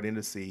starting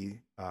to see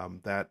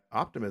that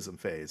optimism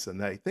phase,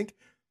 and I think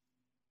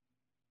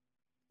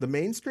the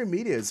mainstream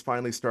media is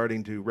finally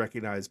starting to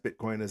recognize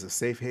Bitcoin as a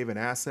safe haven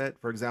asset.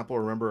 For example,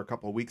 remember a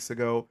couple of weeks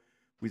ago,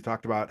 we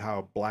talked about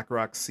how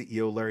BlackRock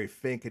CEO Larry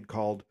Fink had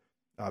called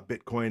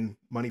Bitcoin,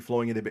 money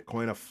flowing into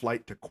Bitcoin, a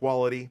flight to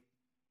quality.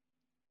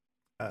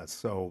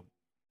 So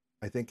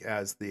I think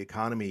as the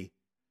economy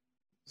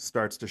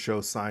starts to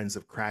show signs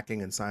of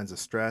cracking and signs of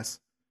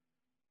stress,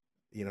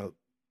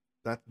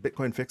 that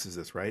Bitcoin fixes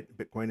this, right?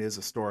 Bitcoin is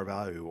a store of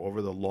value.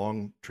 Over the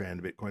long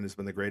trend, Bitcoin has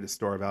been the greatest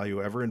store of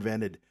value ever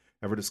invented,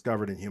 ever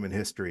discovered in human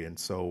history. And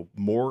so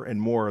the more and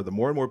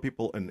more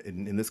people, and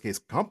in this case,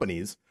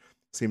 companies,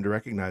 seem to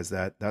recognize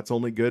that, that's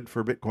only good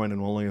for Bitcoin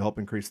and will only help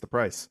increase the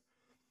price.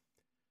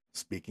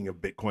 Speaking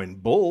of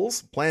Bitcoin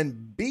bulls,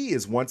 Plan B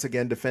is once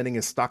again defending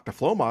his stock to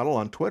flow model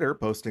on Twitter,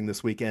 posting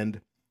this weekend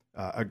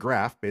a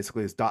graph,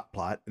 basically his dot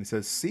plot, and it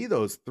says, see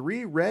those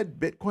 3 red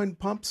Bitcoin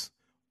pumps,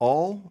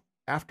 all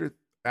after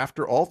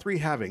all 3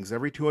 halvings,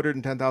 every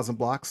 210,000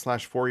 blocks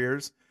 / 4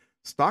 years.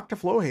 Stock to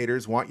flow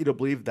haters want you to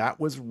believe that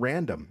was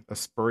random, a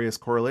spurious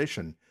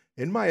correlation.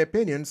 In my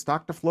opinion,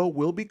 stock to flow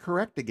will be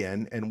correct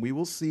again, and we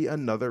will see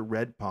another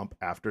red pump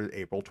after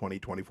April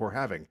 2024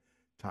 halving.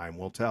 Time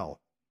will tell.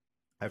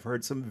 I've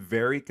heard some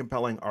very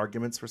compelling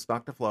arguments for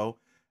stock to flow,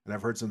 and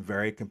I've heard some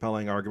very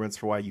compelling arguments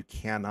for why you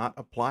cannot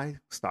apply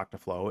stock to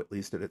flow, at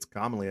least it's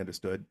commonly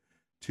understood,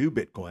 to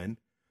Bitcoin.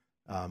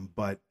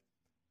 But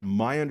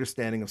my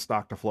understanding of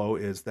stock to flow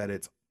is that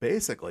it's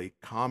basically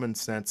common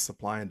sense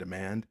supply and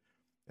demand,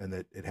 and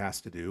that it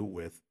has to do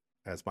with,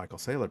 as Michael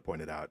Saylor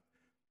pointed out,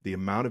 the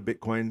amount of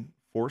Bitcoin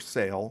for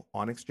sale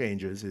on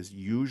exchanges is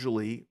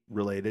usually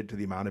related to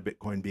the amount of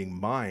Bitcoin being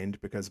mined,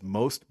 because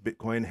most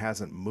Bitcoin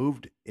hasn't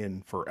moved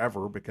in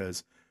forever,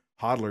 because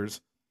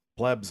hodlers,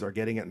 plebs, are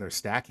getting it and they're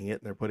stacking it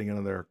and they're putting it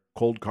on their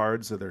cold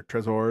cards or their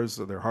Trezors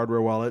or their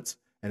hardware wallets,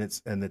 and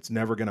it's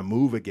never going to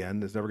move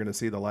again. It's never going to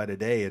see the light of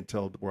day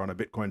until we're on a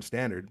Bitcoin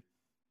standard.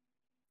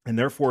 And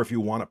therefore, if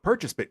you want to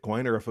purchase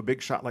Bitcoin, or if a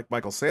big shot like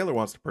Michael Saylor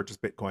wants to purchase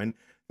Bitcoin,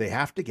 they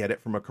have to get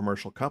it from a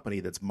commercial company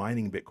that's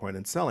mining Bitcoin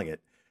and selling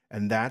it.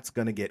 And that's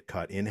going to get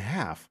cut in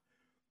half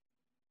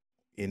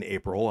in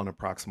April, on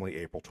approximately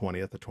April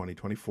 20th of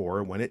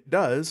 2024. When it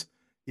does,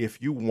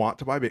 if you want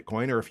to buy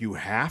Bitcoin, or if you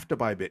have to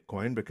buy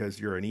Bitcoin because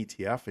you're an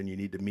ETF and you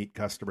need to meet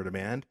customer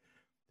demand,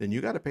 then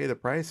you got to pay the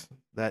price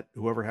that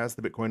whoever has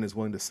the Bitcoin is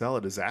willing to sell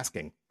it is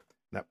asking.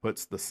 That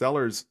puts the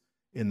sellers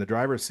in the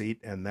driver's seat,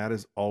 and that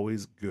is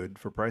always good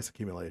for price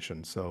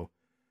accumulation. So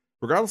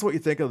regardless of what you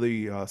think of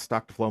the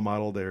stock to flow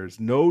model, there's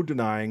no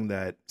denying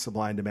that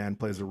supply and demand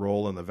plays a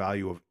role in the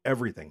value of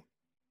everything.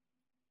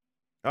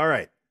 All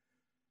right.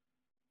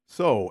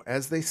 So,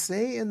 as they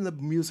say in the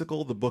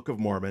musical The Book of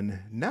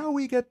Mormon, now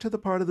we get to the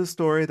part of the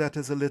story that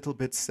is a little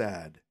bit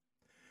sad.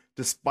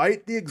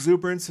 Despite the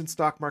exuberance in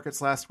stock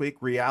markets last week,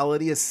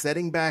 reality is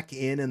setting back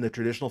in the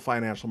traditional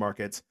financial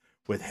markets,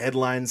 with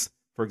headlines,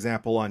 for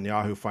example, on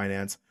Yahoo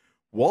Finance,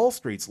 Wall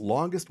Street's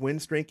longest win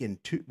streak in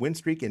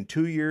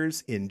 2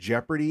 years in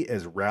jeopardy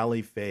as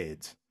rally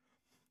fades.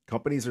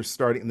 Companies are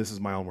starting, and this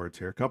is my own words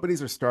here,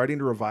 companies are starting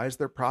to revise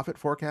their profit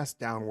forecast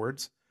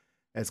downwards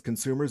as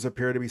consumers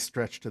appear to be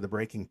stretched to the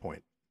breaking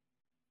point.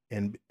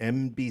 And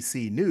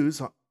NBC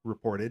News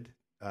reported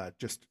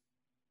just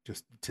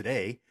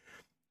today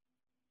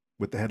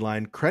with the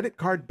headline, credit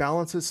card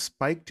balances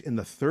spiked in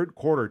the third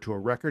quarter to a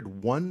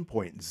record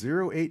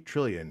 1.08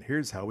 trillion.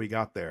 Here's how we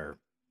got there.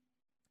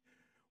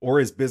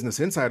 Or as Business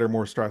Insider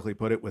more starkly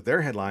put it with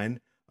their headline,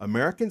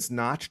 Americans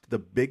notched the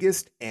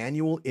biggest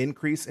annual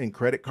increase in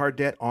credit card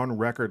debt on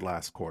record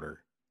last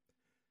quarter.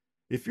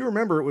 If you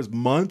remember, it was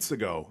months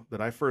ago that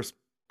I first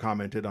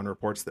commented on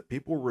reports that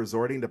people were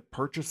resorting to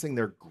purchasing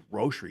their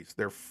groceries,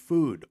 their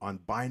food on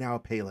buy now,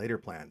 pay later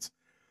plans,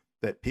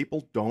 that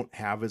people don't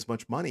have as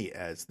much money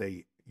as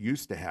they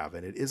used to have.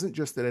 And it isn't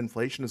just that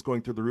inflation is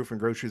going through the roof and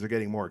groceries are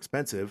getting more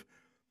expensive.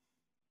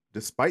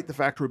 Despite the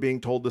fact we're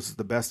being told this is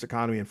the best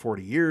economy in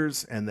 40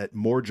 years and that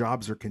more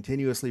jobs are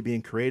continuously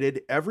being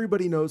created,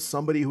 everybody knows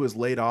somebody who is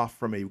laid off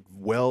from a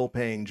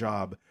well-paying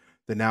job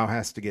that now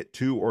has to get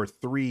 2 or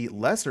 3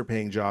 lesser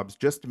paying jobs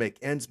just to make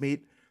ends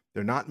meet.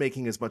 They're not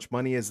making as much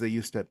money as they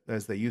used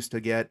to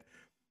get.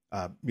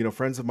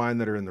 Friends of mine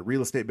that are in the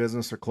real estate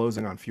business are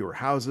closing on fewer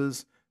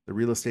houses. The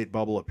real estate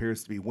bubble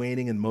appears to be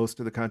waning in most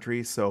of the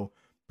country. So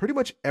pretty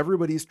much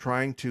everybody's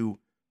trying to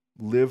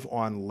live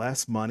on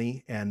less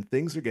money and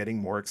things are getting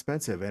more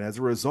expensive. And as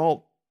a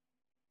result,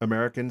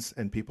 Americans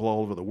and people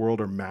all over the world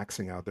are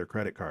maxing out their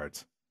credit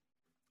cards.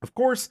 Of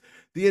course,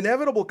 the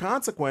inevitable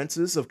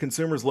consequences of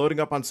consumers loading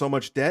up on so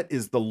much debt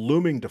is the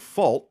looming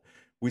default.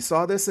 We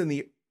saw this in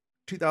the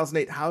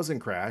 2008 housing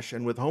crash,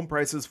 and with home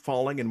prices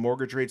falling and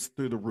mortgage rates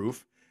through the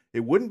roof,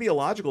 it wouldn't be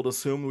illogical to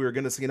assume we were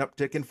going to see an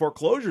uptick in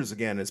foreclosures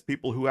again as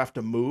people who have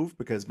to move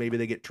because maybe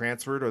they get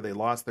transferred or they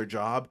lost their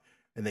job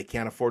and they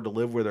can't afford to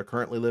live where they're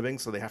currently living,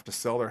 so they have to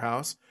sell their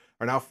house,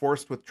 are now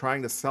forced with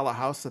trying to sell a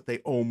house that they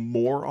owe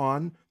more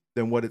on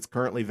than what it's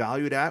currently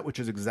valued at, which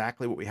is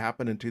exactly what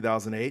happened in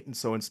 2008. And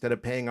so instead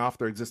of paying off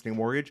their existing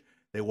mortgage,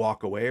 they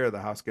walk away or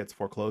the house gets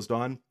foreclosed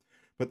on.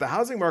 But the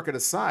housing market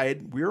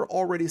aside, we're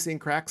already seeing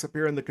cracks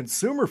appear in the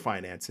consumer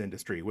finance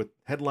industry with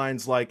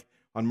headlines like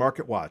on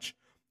MarketWatch,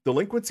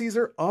 delinquencies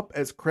are up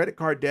as credit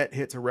card debt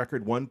hits a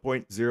record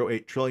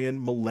 1.08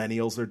 trillion.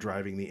 Millennials are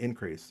driving the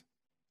increase.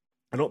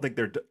 I don't think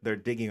they're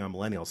digging on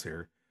millennials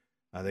here.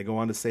 They go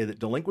on to say that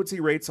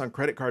delinquency rates on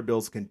credit card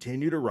bills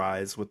continue to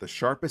rise, with the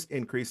sharpest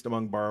increase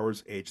among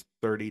borrowers aged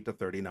 30 to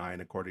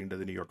 39, according to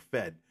the New York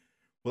Fed.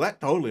 Well, that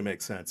totally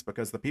makes sense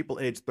because the people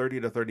aged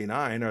 30 to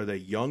 39 are the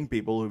young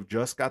people who've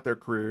just got their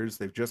careers.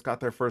 They've just got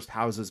their first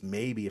houses,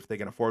 maybe if they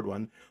can afford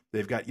one.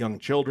 They've got young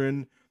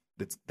children.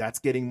 That's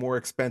getting more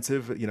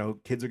expensive.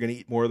 Kids are going to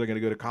eat more. They're going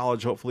to go to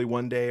college hopefully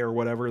one day or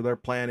whatever their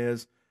plan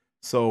is.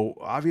 So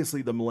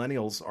obviously the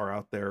millennials are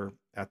out there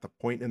at the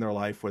point in their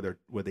life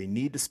where they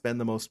need to spend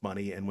the most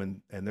money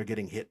and they're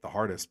getting hit the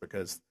hardest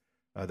because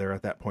they're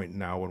at that point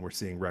now when we're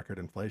seeing record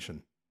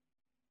inflation.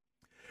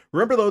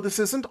 Remember though, this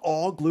isn't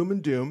all gloom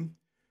and doom.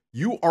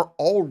 You are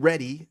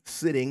already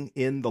sitting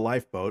in the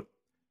lifeboat.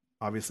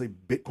 Obviously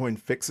Bitcoin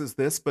fixes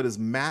this, but as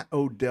Matt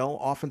Odell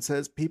often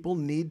says, people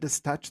need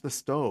to touch the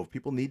stove.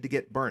 People need to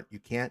get burnt. You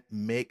can't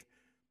make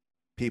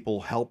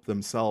people help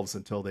themselves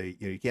until they,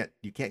 you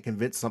can't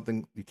convince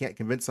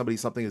somebody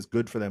something is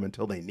good for them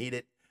until they need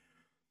it.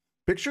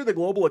 Picture the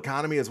global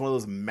economy as one of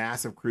those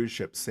massive cruise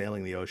ships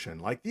sailing the ocean.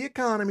 Like the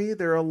economy,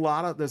 there's a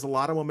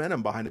lot of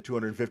momentum behind a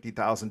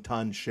 250,000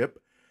 ton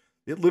ship.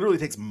 It literally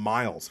takes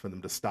miles for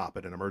them to stop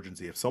at an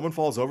emergency. If someone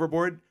falls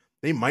overboard,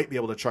 they might be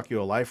able to chuck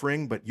you a life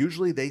ring, but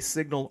usually they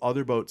signal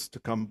other boats to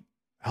come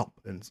help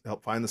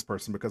find this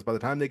person, because by the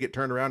time they get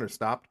turned around or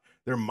stopped,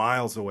 they're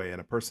miles away, and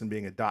a person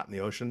being a dot in the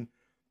ocean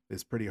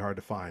is pretty hard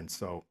to find.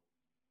 So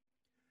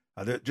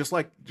just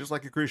like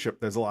a cruise ship,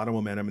 there's a lot of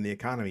momentum in the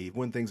economy. Even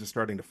when things are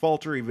starting to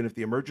falter, even if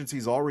the emergency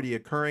is already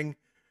occurring,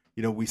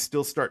 we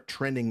still start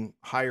trending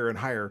higher and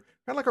higher,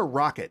 kind of like a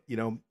rocket,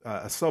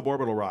 a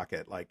suborbital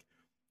rocket, like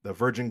the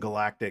Virgin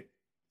Galactic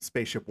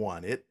Spaceship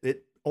One.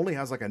 It only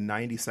has like a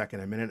 90-second,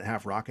 a minute and a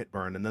half rocket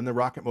burn, and then the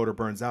rocket motor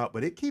burns out,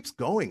 but it keeps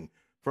going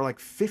for like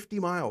 50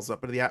 miles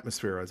up into the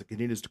atmosphere as it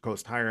continues to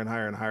coast higher and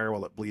higher and higher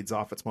while it bleeds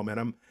off its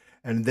momentum.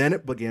 And then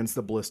it begins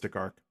the ballistic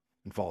arc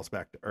and falls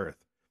back to Earth.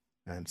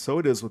 And so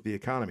it is with the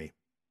economy.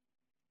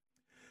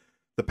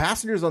 The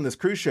passengers on this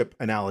cruise ship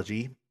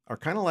analogy are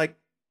kind of like,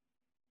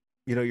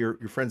 your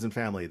friends and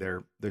family.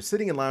 They're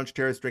sitting in lounge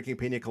chairs, drinking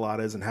pina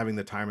coladas and having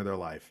the time of their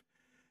life.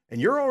 And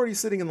you're already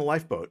sitting in the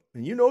lifeboat,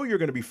 and you're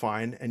going to be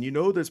fine, and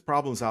there's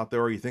problems out there,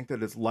 or you think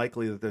that it's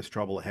likely that there's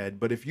trouble ahead.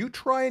 But if you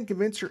try and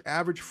convince your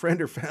average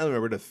friend or family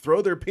member to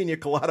throw their pina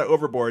colada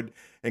overboard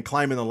and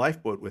climb in the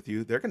lifeboat with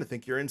you, they're going to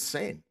think you're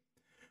insane.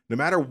 No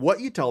matter what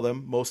you tell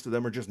them, most of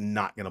them are just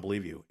not going to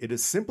believe you. It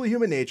is simply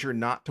human nature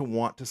not to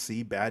want to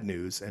see bad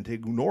news and to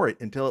ignore it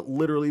until it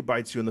literally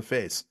bites you in the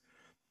face.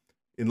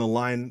 In the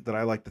line that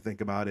I like to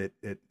think about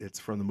it's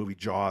from the movie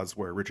Jaws,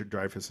 where Richard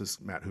Dreyfuss is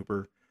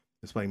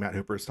playing Matt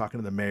Hooper, is talking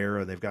to the mayor,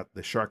 and they've got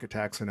the shark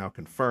attacks are now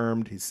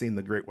confirmed. He's seen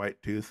the great white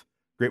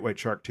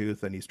shark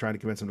tooth, and he's trying to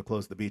convince him to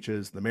close the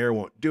beaches. The mayor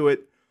won't do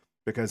it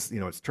because,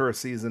 it's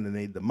tourist season and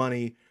they need the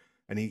money.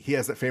 And he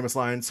has that famous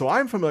line, "So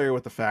I'm familiar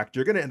with the fact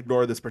you're going to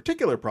ignore this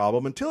particular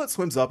problem until it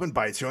swims up and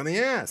bites you on the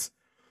ass."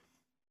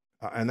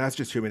 And that's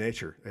just human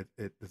nature.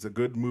 It's a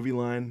good movie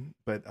line,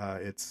 but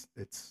it's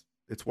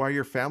why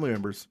your family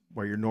members,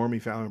 why your normie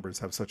family members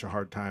have such a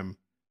hard time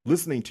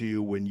listening to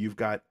you when you've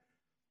got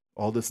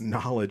all this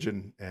knowledge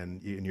and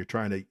you're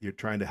trying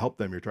to help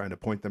them. You're trying to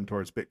point them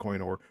towards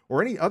Bitcoin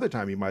or any other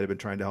time you might have been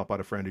trying to help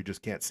out a friend who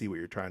just can't see what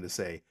you're trying to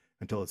say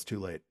until it's too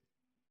late.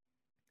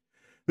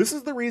 This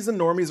is the reason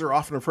normies are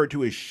often referred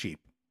to as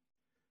sheep.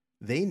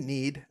 They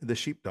need the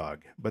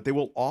sheepdog, but they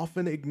will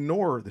often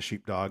ignore the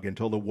sheepdog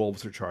until the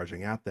wolves are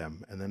charging at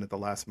them. And then at the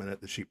last minute,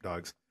 the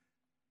sheepdogs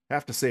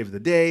have to save the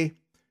day.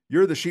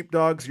 You're the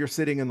sheepdogs. You're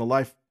sitting in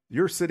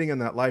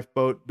that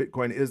lifeboat.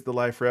 Bitcoin is the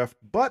life raft,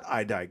 but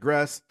I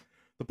digress.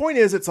 The point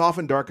is, it's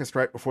often darkest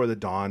right before the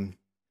dawn,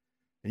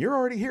 and you're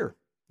already here,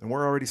 and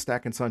we're already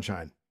stacking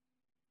sunshine.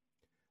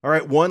 All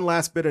right, one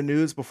last bit of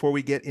news before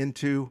we get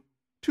into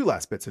two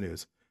last bits of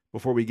news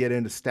before we get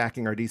into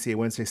stacking our DCA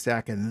Wednesday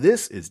stack, and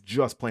this is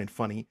just plain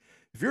funny.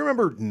 If you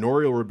remember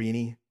Nouriel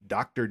Roubini,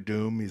 Dr.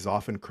 Doom, he's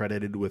often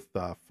credited with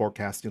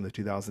forecasting the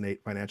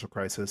 2008 financial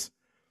crisis.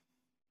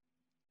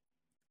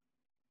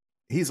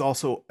 He's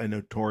also a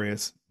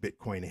notorious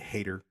Bitcoin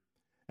hater,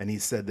 and he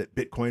said that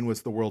Bitcoin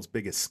was the world's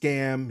biggest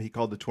scam. He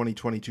called the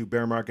 2022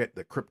 bear market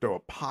the crypto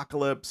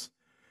apocalypse.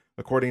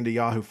 According to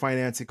Yahoo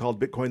Finance, he called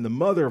Bitcoin the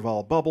mother of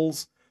all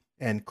bubbles,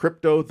 and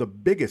crypto the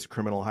biggest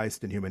criminal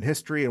heist in human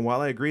history. And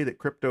while I agree that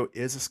crypto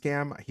is a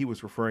scam, he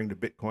was referring to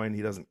Bitcoin.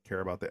 He doesn't care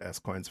about the S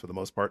coins for the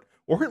most part,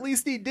 or at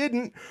least he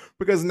didn't,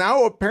 because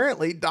now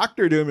apparently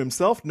Dr. Doom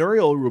himself,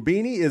 Nouriel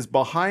Roubini, is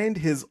behind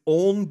his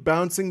own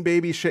bouncing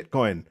baby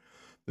shitcoin.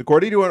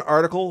 According to an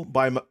article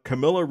by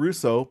Camilla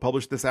Russo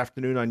published this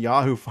afternoon on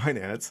Yahoo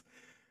Finance,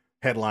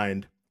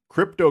 headlined,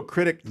 "Crypto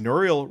critic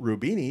Nouriel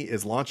Roubini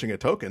is launching a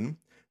token,"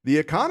 the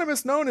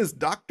economist known as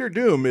Dr.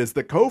 Doom is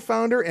the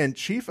co-founder and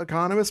chief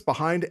economist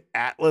behind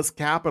Atlas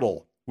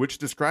Capital, which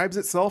describes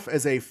itself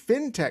as a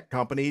fintech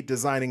company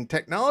designing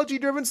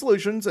technology-driven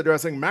solutions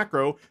addressing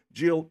macro,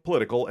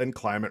 geopolitical, and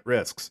climate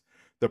risks.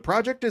 The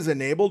project is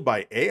enabled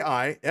by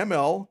AI,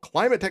 ML,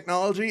 climate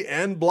technology,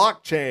 and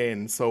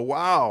blockchain. So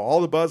wow, all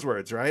the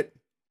buzzwords, right?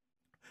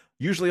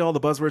 Usually all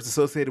the buzzwords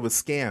associated with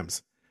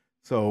scams.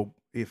 So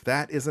if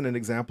that isn't an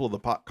example of the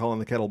pot calling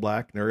the kettle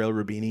black, Nouriel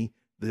Roubini,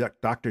 the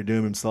Dr.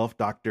 Doom himself,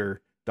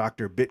 Dr.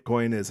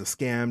 Bitcoin is a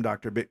scam.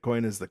 Dr.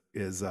 Bitcoin is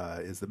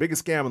the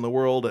biggest scam in the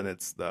world, and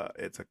it's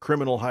a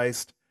criminal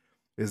heist,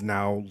 is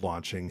now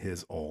launching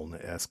his own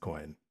S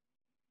coin.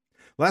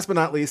 Last but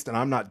not least, and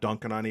I'm not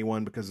dunking on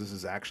anyone because this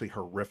is actually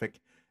horrific,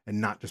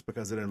 and not just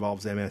because it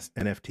involves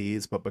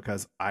NFTs, but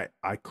because I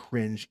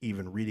cringe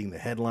even reading the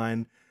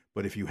headline.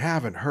 But if you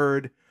haven't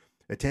heard,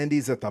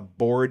 attendees at the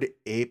Bored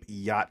Ape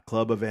Yacht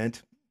Club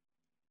event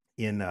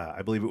in,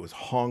 I believe it was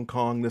Hong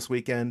Kong this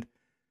weekend,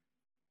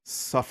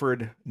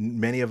 suffered,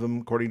 many of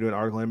them, according to an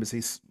article on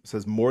Embassy,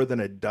 says more than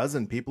a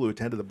dozen people who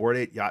attended the Bored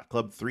Ape Yacht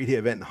Club 3-day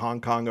event in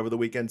Hong Kong over the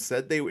weekend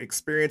said they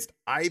experienced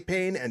eye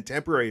pain and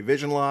temporary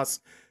vision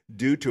loss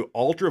due to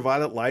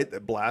ultraviolet light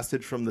that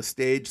blasted from the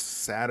stage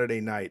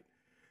Saturday night.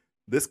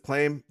 This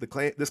claim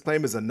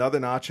is another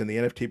notch in the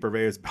NFT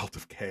purveyor's belt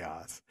of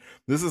chaos.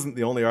 This isn't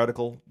the only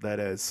article that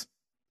is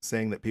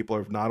saying that people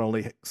have not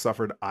only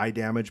suffered eye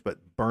damage,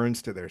 but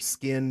burns to their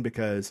skin,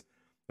 because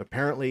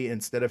apparently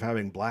instead of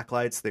having black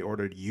lights, they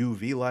ordered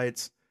UV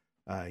lights,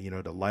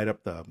 to light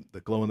up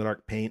the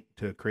glow-in-the-dark paint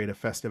to create a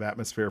festive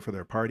atmosphere for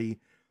their party.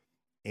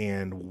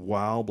 And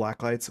while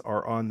black lights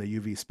are on the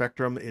UV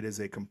spectrum, it is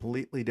a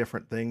completely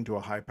different thing to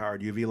a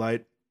high-powered UV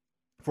light.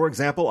 For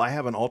example, I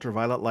have an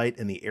ultraviolet light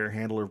in the air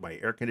handler of my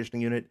air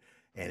conditioning unit,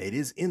 and it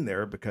is in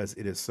there because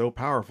it is so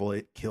powerful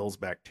it kills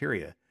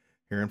bacteria.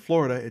 Here in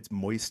Florida, it's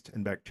moist,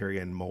 and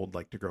bacteria and mold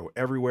like to grow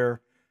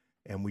everywhere.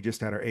 And we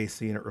just had our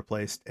AC unit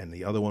replaced, and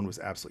the other one was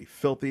absolutely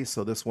filthy.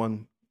 So this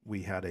one,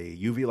 we had a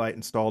UV light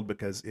installed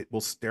because it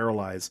will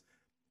sterilize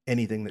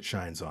anything that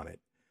shines on it,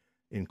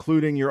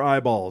 including your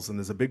eyeballs. And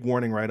there's a big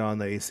warning right on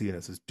the AC unit.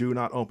 It says, do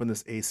not open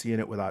this AC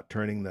unit without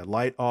turning the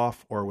light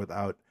off or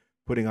without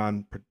putting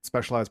on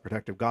specialized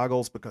protective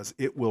goggles, because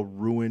it will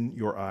ruin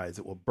your eyes.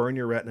 It will burn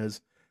your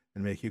retinas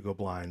and make you go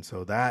blind.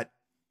 So that,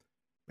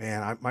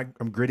 man,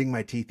 I'm gritting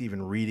my teeth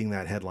even reading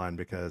that headline,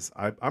 because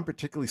I'm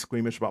particularly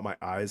squeamish about my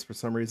eyes for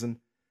some reason.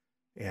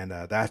 And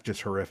that's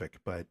just horrific.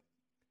 But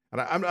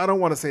I don't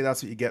want to say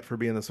that's what you get for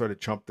being the sort of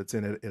chump that's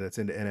into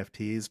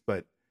NFTs,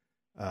 but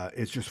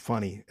it's just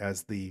funny,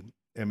 as the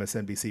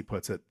MSNBC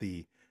puts it,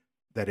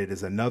 that it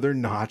is another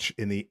notch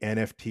in the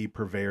NFT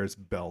purveyor's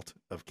belt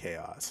of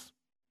chaos.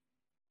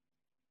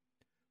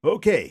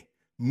 Okay,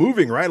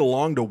 moving right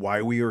along to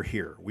why we are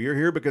here. We are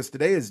here because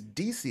today is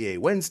DCA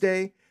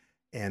Wednesday.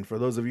 And for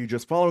those of you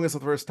just following us for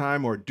the first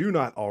time or do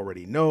not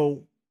already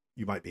know,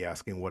 you might be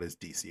asking, what is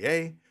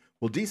DCA?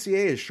 Well,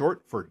 DCA is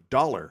short for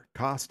dollar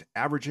cost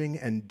averaging,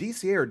 and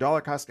DCA, or dollar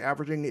cost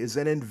averaging, is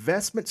an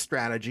investment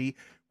strategy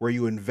where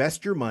you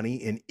invest your money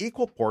in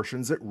equal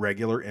portions at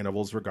regular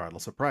intervals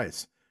regardless of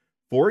price.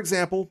 For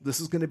example, this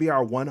is going to be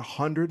our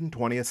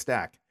 120th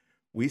stack.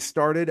 We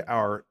started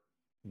our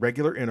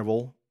regular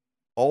interval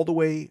all the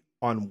way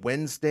on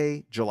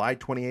Wednesday, July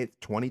 28th,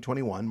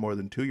 2021, more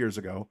than 2 years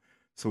ago.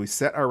 So we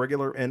set our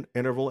regular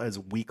interval as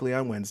weekly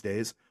on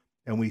Wednesdays,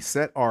 and we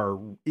set our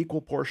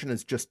equal portion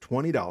as just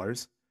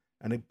 $20.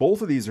 And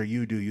both of these are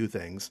you do you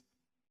things.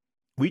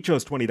 We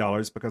chose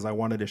 $20 because I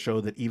wanted to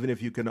show that even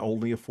if you can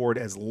only afford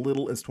as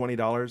little as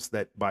 $20,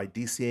 that by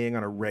DCAing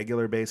on a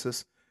regular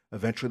basis,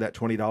 eventually that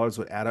 $20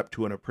 would add up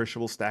to an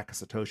appreciable stack of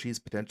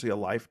Satoshis, potentially a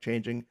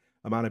life-changing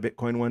amount of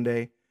Bitcoin one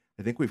day.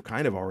 I think we've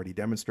kind of already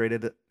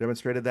demonstrated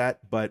that.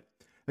 But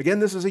again,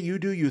 this is a you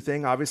do you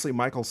thing. Obviously,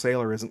 Michael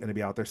Saylor isn't going to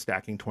be out there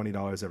stacking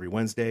 $20 every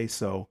Wednesday.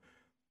 So,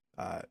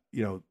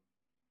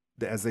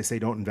 as they say,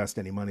 don't invest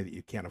any money that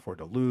you can't afford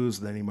to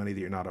lose, any money that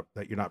you're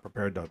not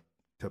prepared to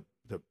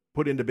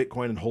put into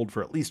Bitcoin and hold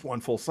for at least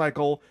one full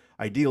cycle,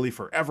 ideally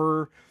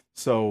forever.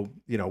 So,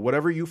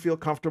 whatever you feel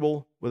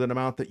comfortable with, an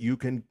amount that you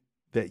can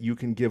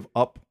give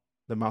up,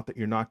 the amount that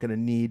you're not going to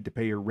need to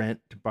pay your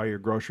rent, to buy your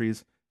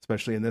groceries,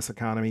 especially in this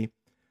economy.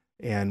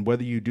 And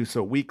whether you do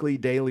so weekly,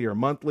 daily, or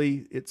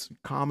monthly, it's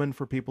common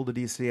for people to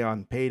DCA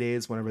on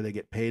paydays whenever they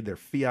get paid their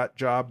fiat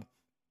job.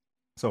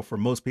 So for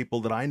most people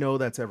that I know,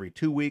 that's every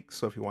 2 weeks.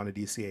 So if you want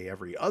to DCA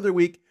every other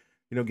week,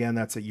 again,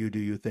 that's a you do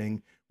you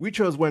thing. We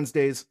chose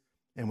Wednesdays,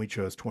 and we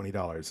chose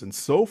 $20. And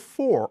so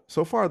far,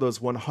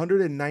 those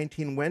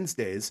 119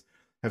 Wednesdays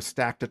have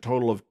stacked a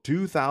total of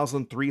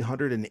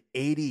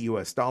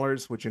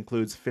 $2,380, which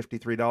includes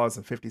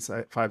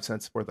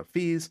 $53.55 worth of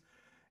fees.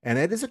 And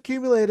it has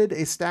accumulated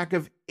a stack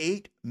of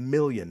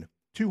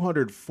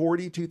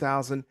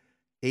 8,242,811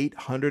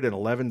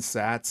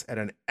 sats at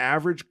an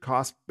average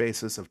cost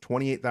basis of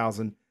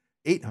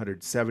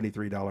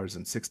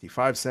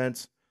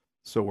 $28,873.65.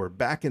 So we're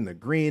back in the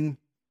green.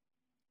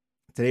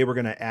 Today, we're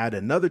going to add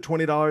another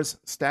 $20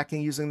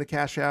 stacking using the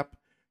Cash App.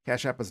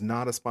 Cash App is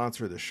not a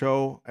sponsor of the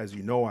show. As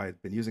you know,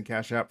 I've been using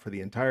Cash App for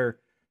the entire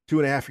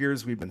 2.5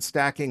 years we've been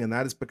stacking, and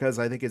that is because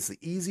I think it's the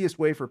easiest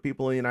way for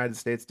people in the United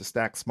States to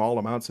stack small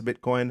amounts of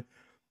Bitcoin.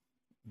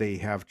 They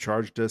have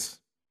charged us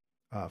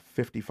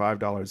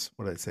 $55,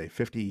 what did I say,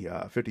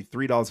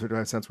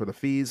 $53.55 worth of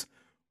fees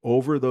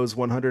over those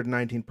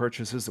 119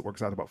 purchases. It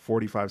works out about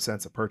 45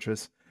 cents a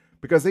purchase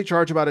because they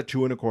charge about a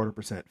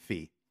 2.25%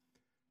 fee.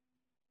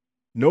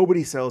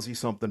 Nobody sells you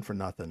something for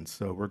nothing.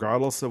 So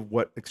regardless of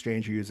what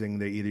exchange you're using,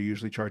 they either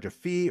usually charge a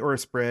fee or a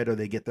spread, or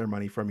they get their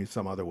money from you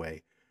some other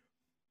way.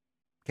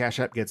 Cash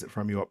App gets it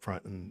from you up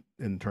front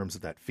in terms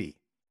of that fee.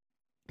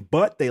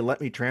 But they let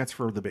me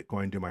transfer the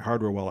Bitcoin to my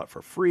hardware wallet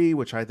for free,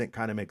 which I think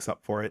kind of makes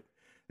up for it.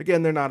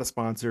 Again, they're not a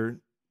sponsor.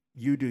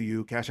 You do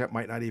you. Cash App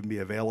might not even be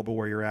available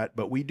where you're at,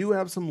 but we do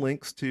have some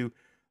links to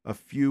a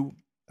few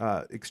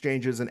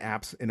exchanges and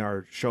apps in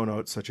our show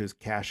notes, such as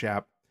Cash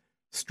App,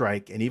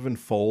 Strike, and even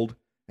Fold.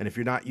 And if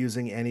you're not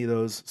using any of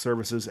those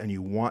services and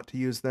you want to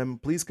use them,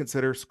 please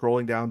consider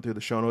scrolling down through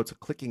the show notes,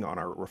 clicking on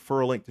our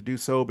referral link to do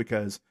so,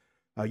 because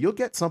you'll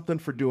get something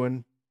for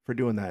doing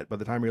that. By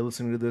the time you're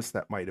listening to this,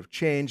 that might have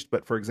changed.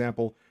 But for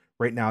example,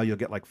 right now you'll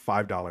get like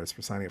 $5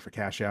 for signing up for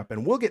Cash App,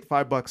 and we'll get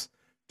 $5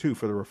 too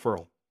for the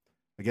referral.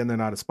 Again, they're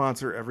not a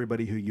sponsor.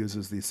 Everybody who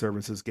uses these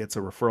services gets a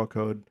referral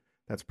code.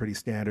 That's pretty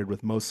standard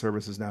with most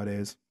services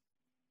nowadays.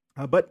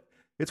 But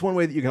it's one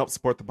way that you can help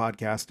support the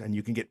podcast, and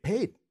you can get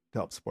paid to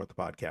help support the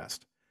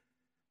podcast.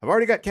 I've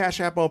already got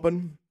Cash App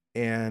open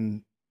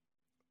and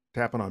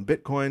tapping on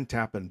Bitcoin,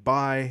 tap and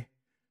buy.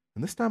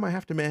 And this time I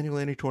have to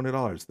manually enter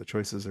 $20. The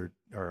choices are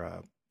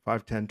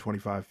 5, 10,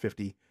 25,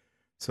 50.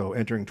 So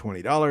entering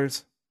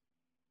 $20,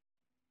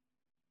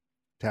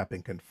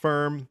 tapping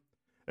confirm,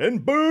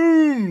 and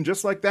boom,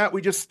 just like that,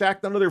 we just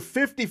stacked another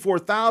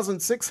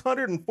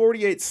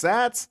 54,648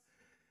 sats.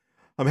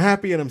 I'm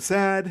happy and I'm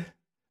sad.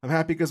 I'm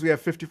happy because we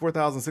have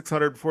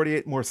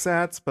 54,648 more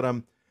sats, but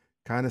I'm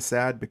kind of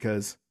sad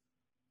because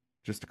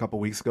just a couple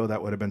weeks ago,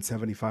 that would have been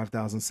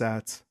 75,000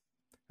 sats.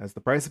 As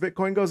the price of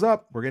Bitcoin goes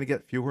up, we're going to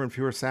get fewer and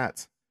fewer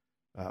sats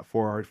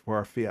for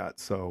our fiat.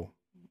 So,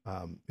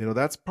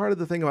 that's part of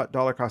the thing about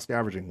dollar cost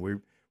averaging.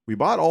 We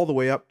bought all the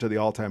way up to the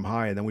all-time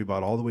high, and then we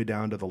bought all the way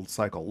down to the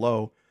cycle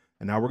low.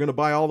 And now we're going to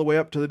buy all the way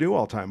up to the new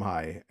all-time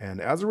high. And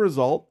as a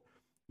result,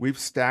 we've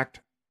stacked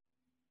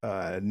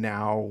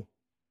now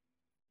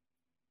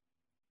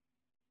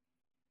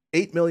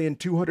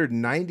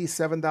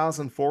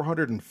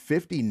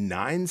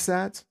 8,297,459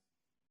 sats.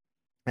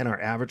 And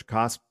our average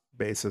cost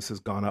basis has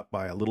gone up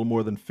by a little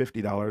more than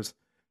 $50. It's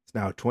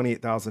now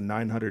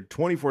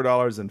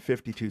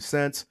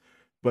 $28,924.52,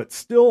 but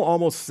still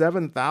almost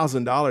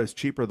 $7,000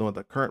 cheaper than what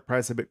the current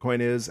price of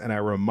Bitcoin is. And I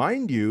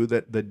remind you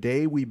that the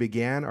day we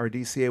began our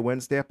DCA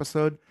Wednesday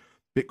episode,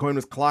 Bitcoin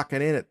was clocking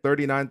in at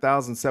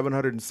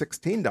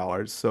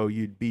 $39,716. So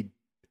you'd be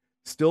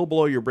still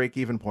below your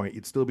break-even point.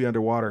 You'd still be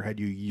underwater had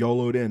you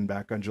YOLO'd in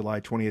back on July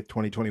 20th,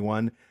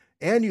 2021,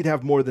 and you'd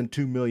have more than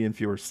 2 million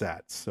fewer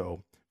sats.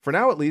 So for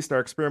now, at least,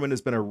 our experiment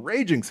has been a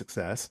raging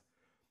success.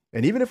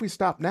 And even if we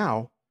stop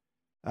now,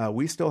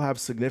 we still have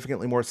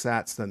significantly more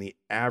sats than the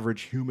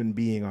average human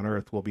being on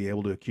Earth will be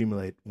able to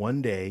accumulate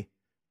one day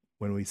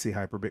when we see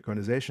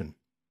hyper-Bitcoinization.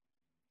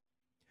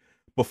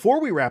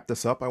 Before we wrap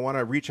this up, I want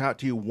to reach out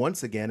to you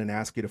once again and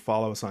ask you to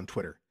follow us on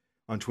Twitter.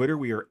 On Twitter,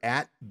 we are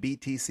at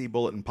BTC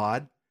Bulletin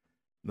Pod.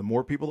 The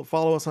more people that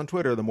follow us on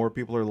Twitter, the more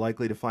people are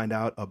likely to find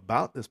out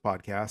about this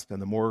podcast,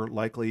 and the more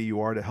likely you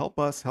are to help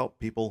us help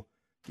people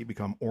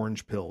become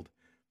orange pilled.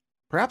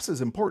 Perhaps as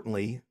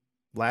importantly,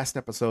 last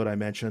episode I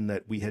mentioned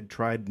that we had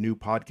tried new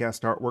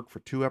podcast artwork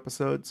for 2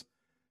 episodes.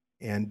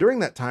 And during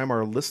that time,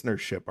 our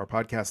listenership, our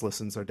podcast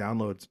listens, our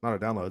downloads, not our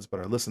downloads, but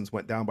our listens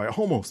went down by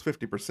almost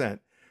 50%.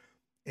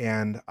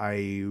 And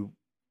I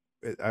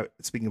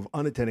speaking of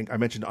unintended, I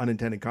mentioned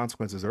unintended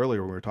consequences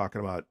earlier when we were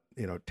talking about,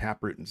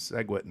 taproot and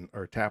SegWit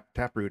or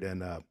taproot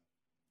and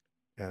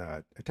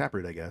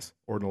taproot, I guess,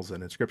 ordinals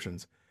and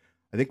inscriptions.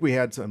 I think we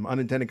had some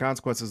unintended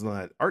consequences on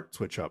that art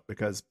switch up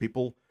because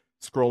people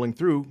scrolling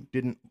through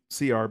didn't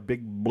see our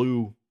big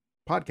blue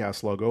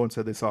podcast logo and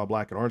said they saw a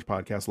black and orange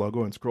podcast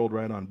logo and scrolled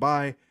right on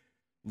by.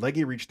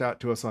 Leggy reached out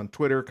to us on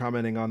Twitter,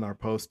 commenting on our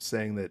post,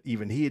 saying that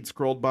even he had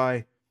scrolled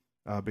by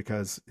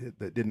because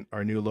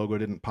our new logo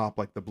didn't pop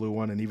like the blue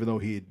one. And even though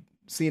he'd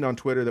seen on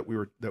Twitter that we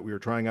were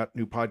trying out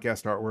new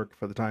podcast artwork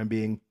for the time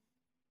being,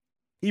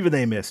 even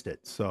they missed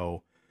it.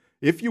 So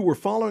if you were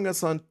following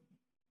us on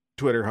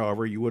Twitter,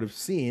 however, you would have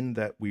seen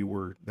that we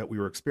were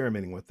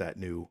experimenting with that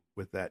new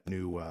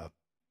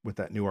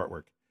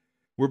artwork.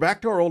 We're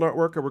back to our old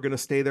artwork, and we're going to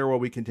stay there while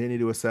we continue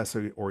to assess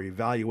or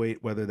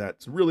evaluate whether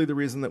that's really the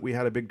reason that we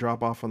had a big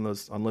drop off on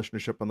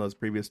listenership on those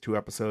previous 2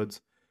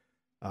 episodes.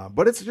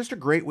 But it's just a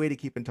great way to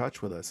keep in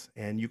touch with us.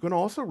 And you can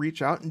also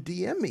reach out and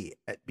DM me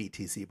at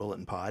BTC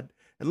Bulletin Pod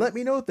and let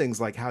me know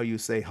things like how you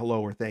say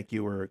hello or thank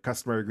you or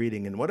customary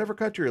greeting in whatever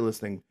country you're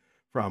listening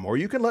from. Or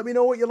you can let me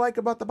know what you like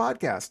about the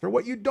podcast or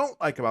what you don't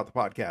like about the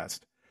podcast.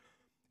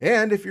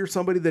 And if you're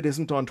somebody that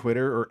isn't on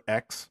Twitter or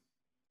X,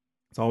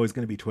 it's always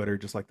going to be Twitter,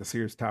 just like the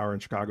Sears Tower in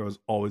Chicago is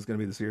always going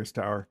to be the Sears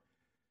Tower.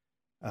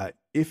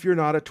 If you're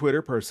not a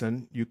Twitter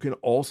person, you can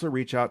also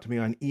reach out to me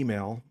on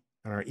email.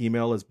 And our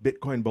email is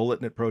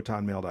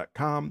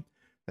bitcoinbulletin@protonmail.com.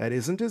 That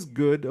isn't as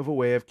good of a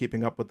way of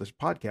keeping up with this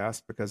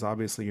podcast because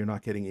obviously you're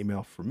not getting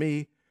email from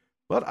me.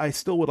 But I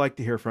still would like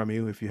to hear from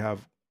you if you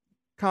have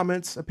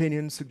comments,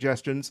 opinions,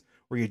 suggestions,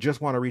 or you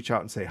just want to reach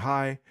out and say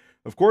hi.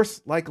 Of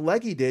course, like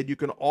Leggy did, you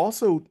can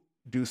also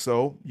do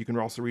so. You can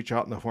also reach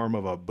out in the form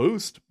of a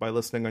boost by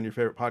listening on your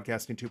favorite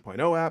Podcasting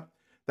 2.0 app.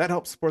 That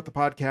helps support the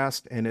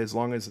podcast. And as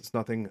long as it's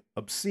nothing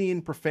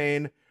obscene,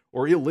 profane,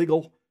 or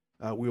illegal,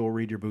 we will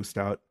read your boost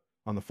out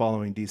on the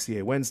following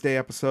DCA Wednesday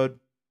episode.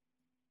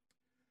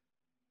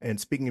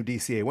 And speaking of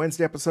DCA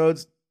Wednesday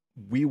episodes,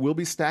 we will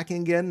be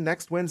stacking again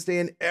next Wednesday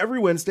and every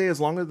Wednesday as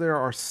long as there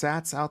are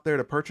sats out there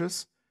to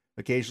purchase.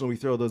 Occasionally we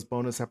throw those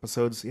bonus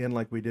episodes in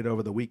like we did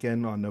over the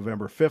weekend on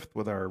November 5th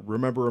with our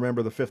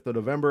Remember the 5th of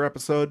November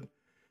episode.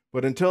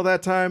 But until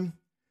that time,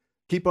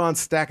 keep on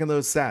stacking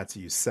those sats,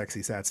 you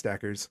sexy sat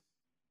stackers.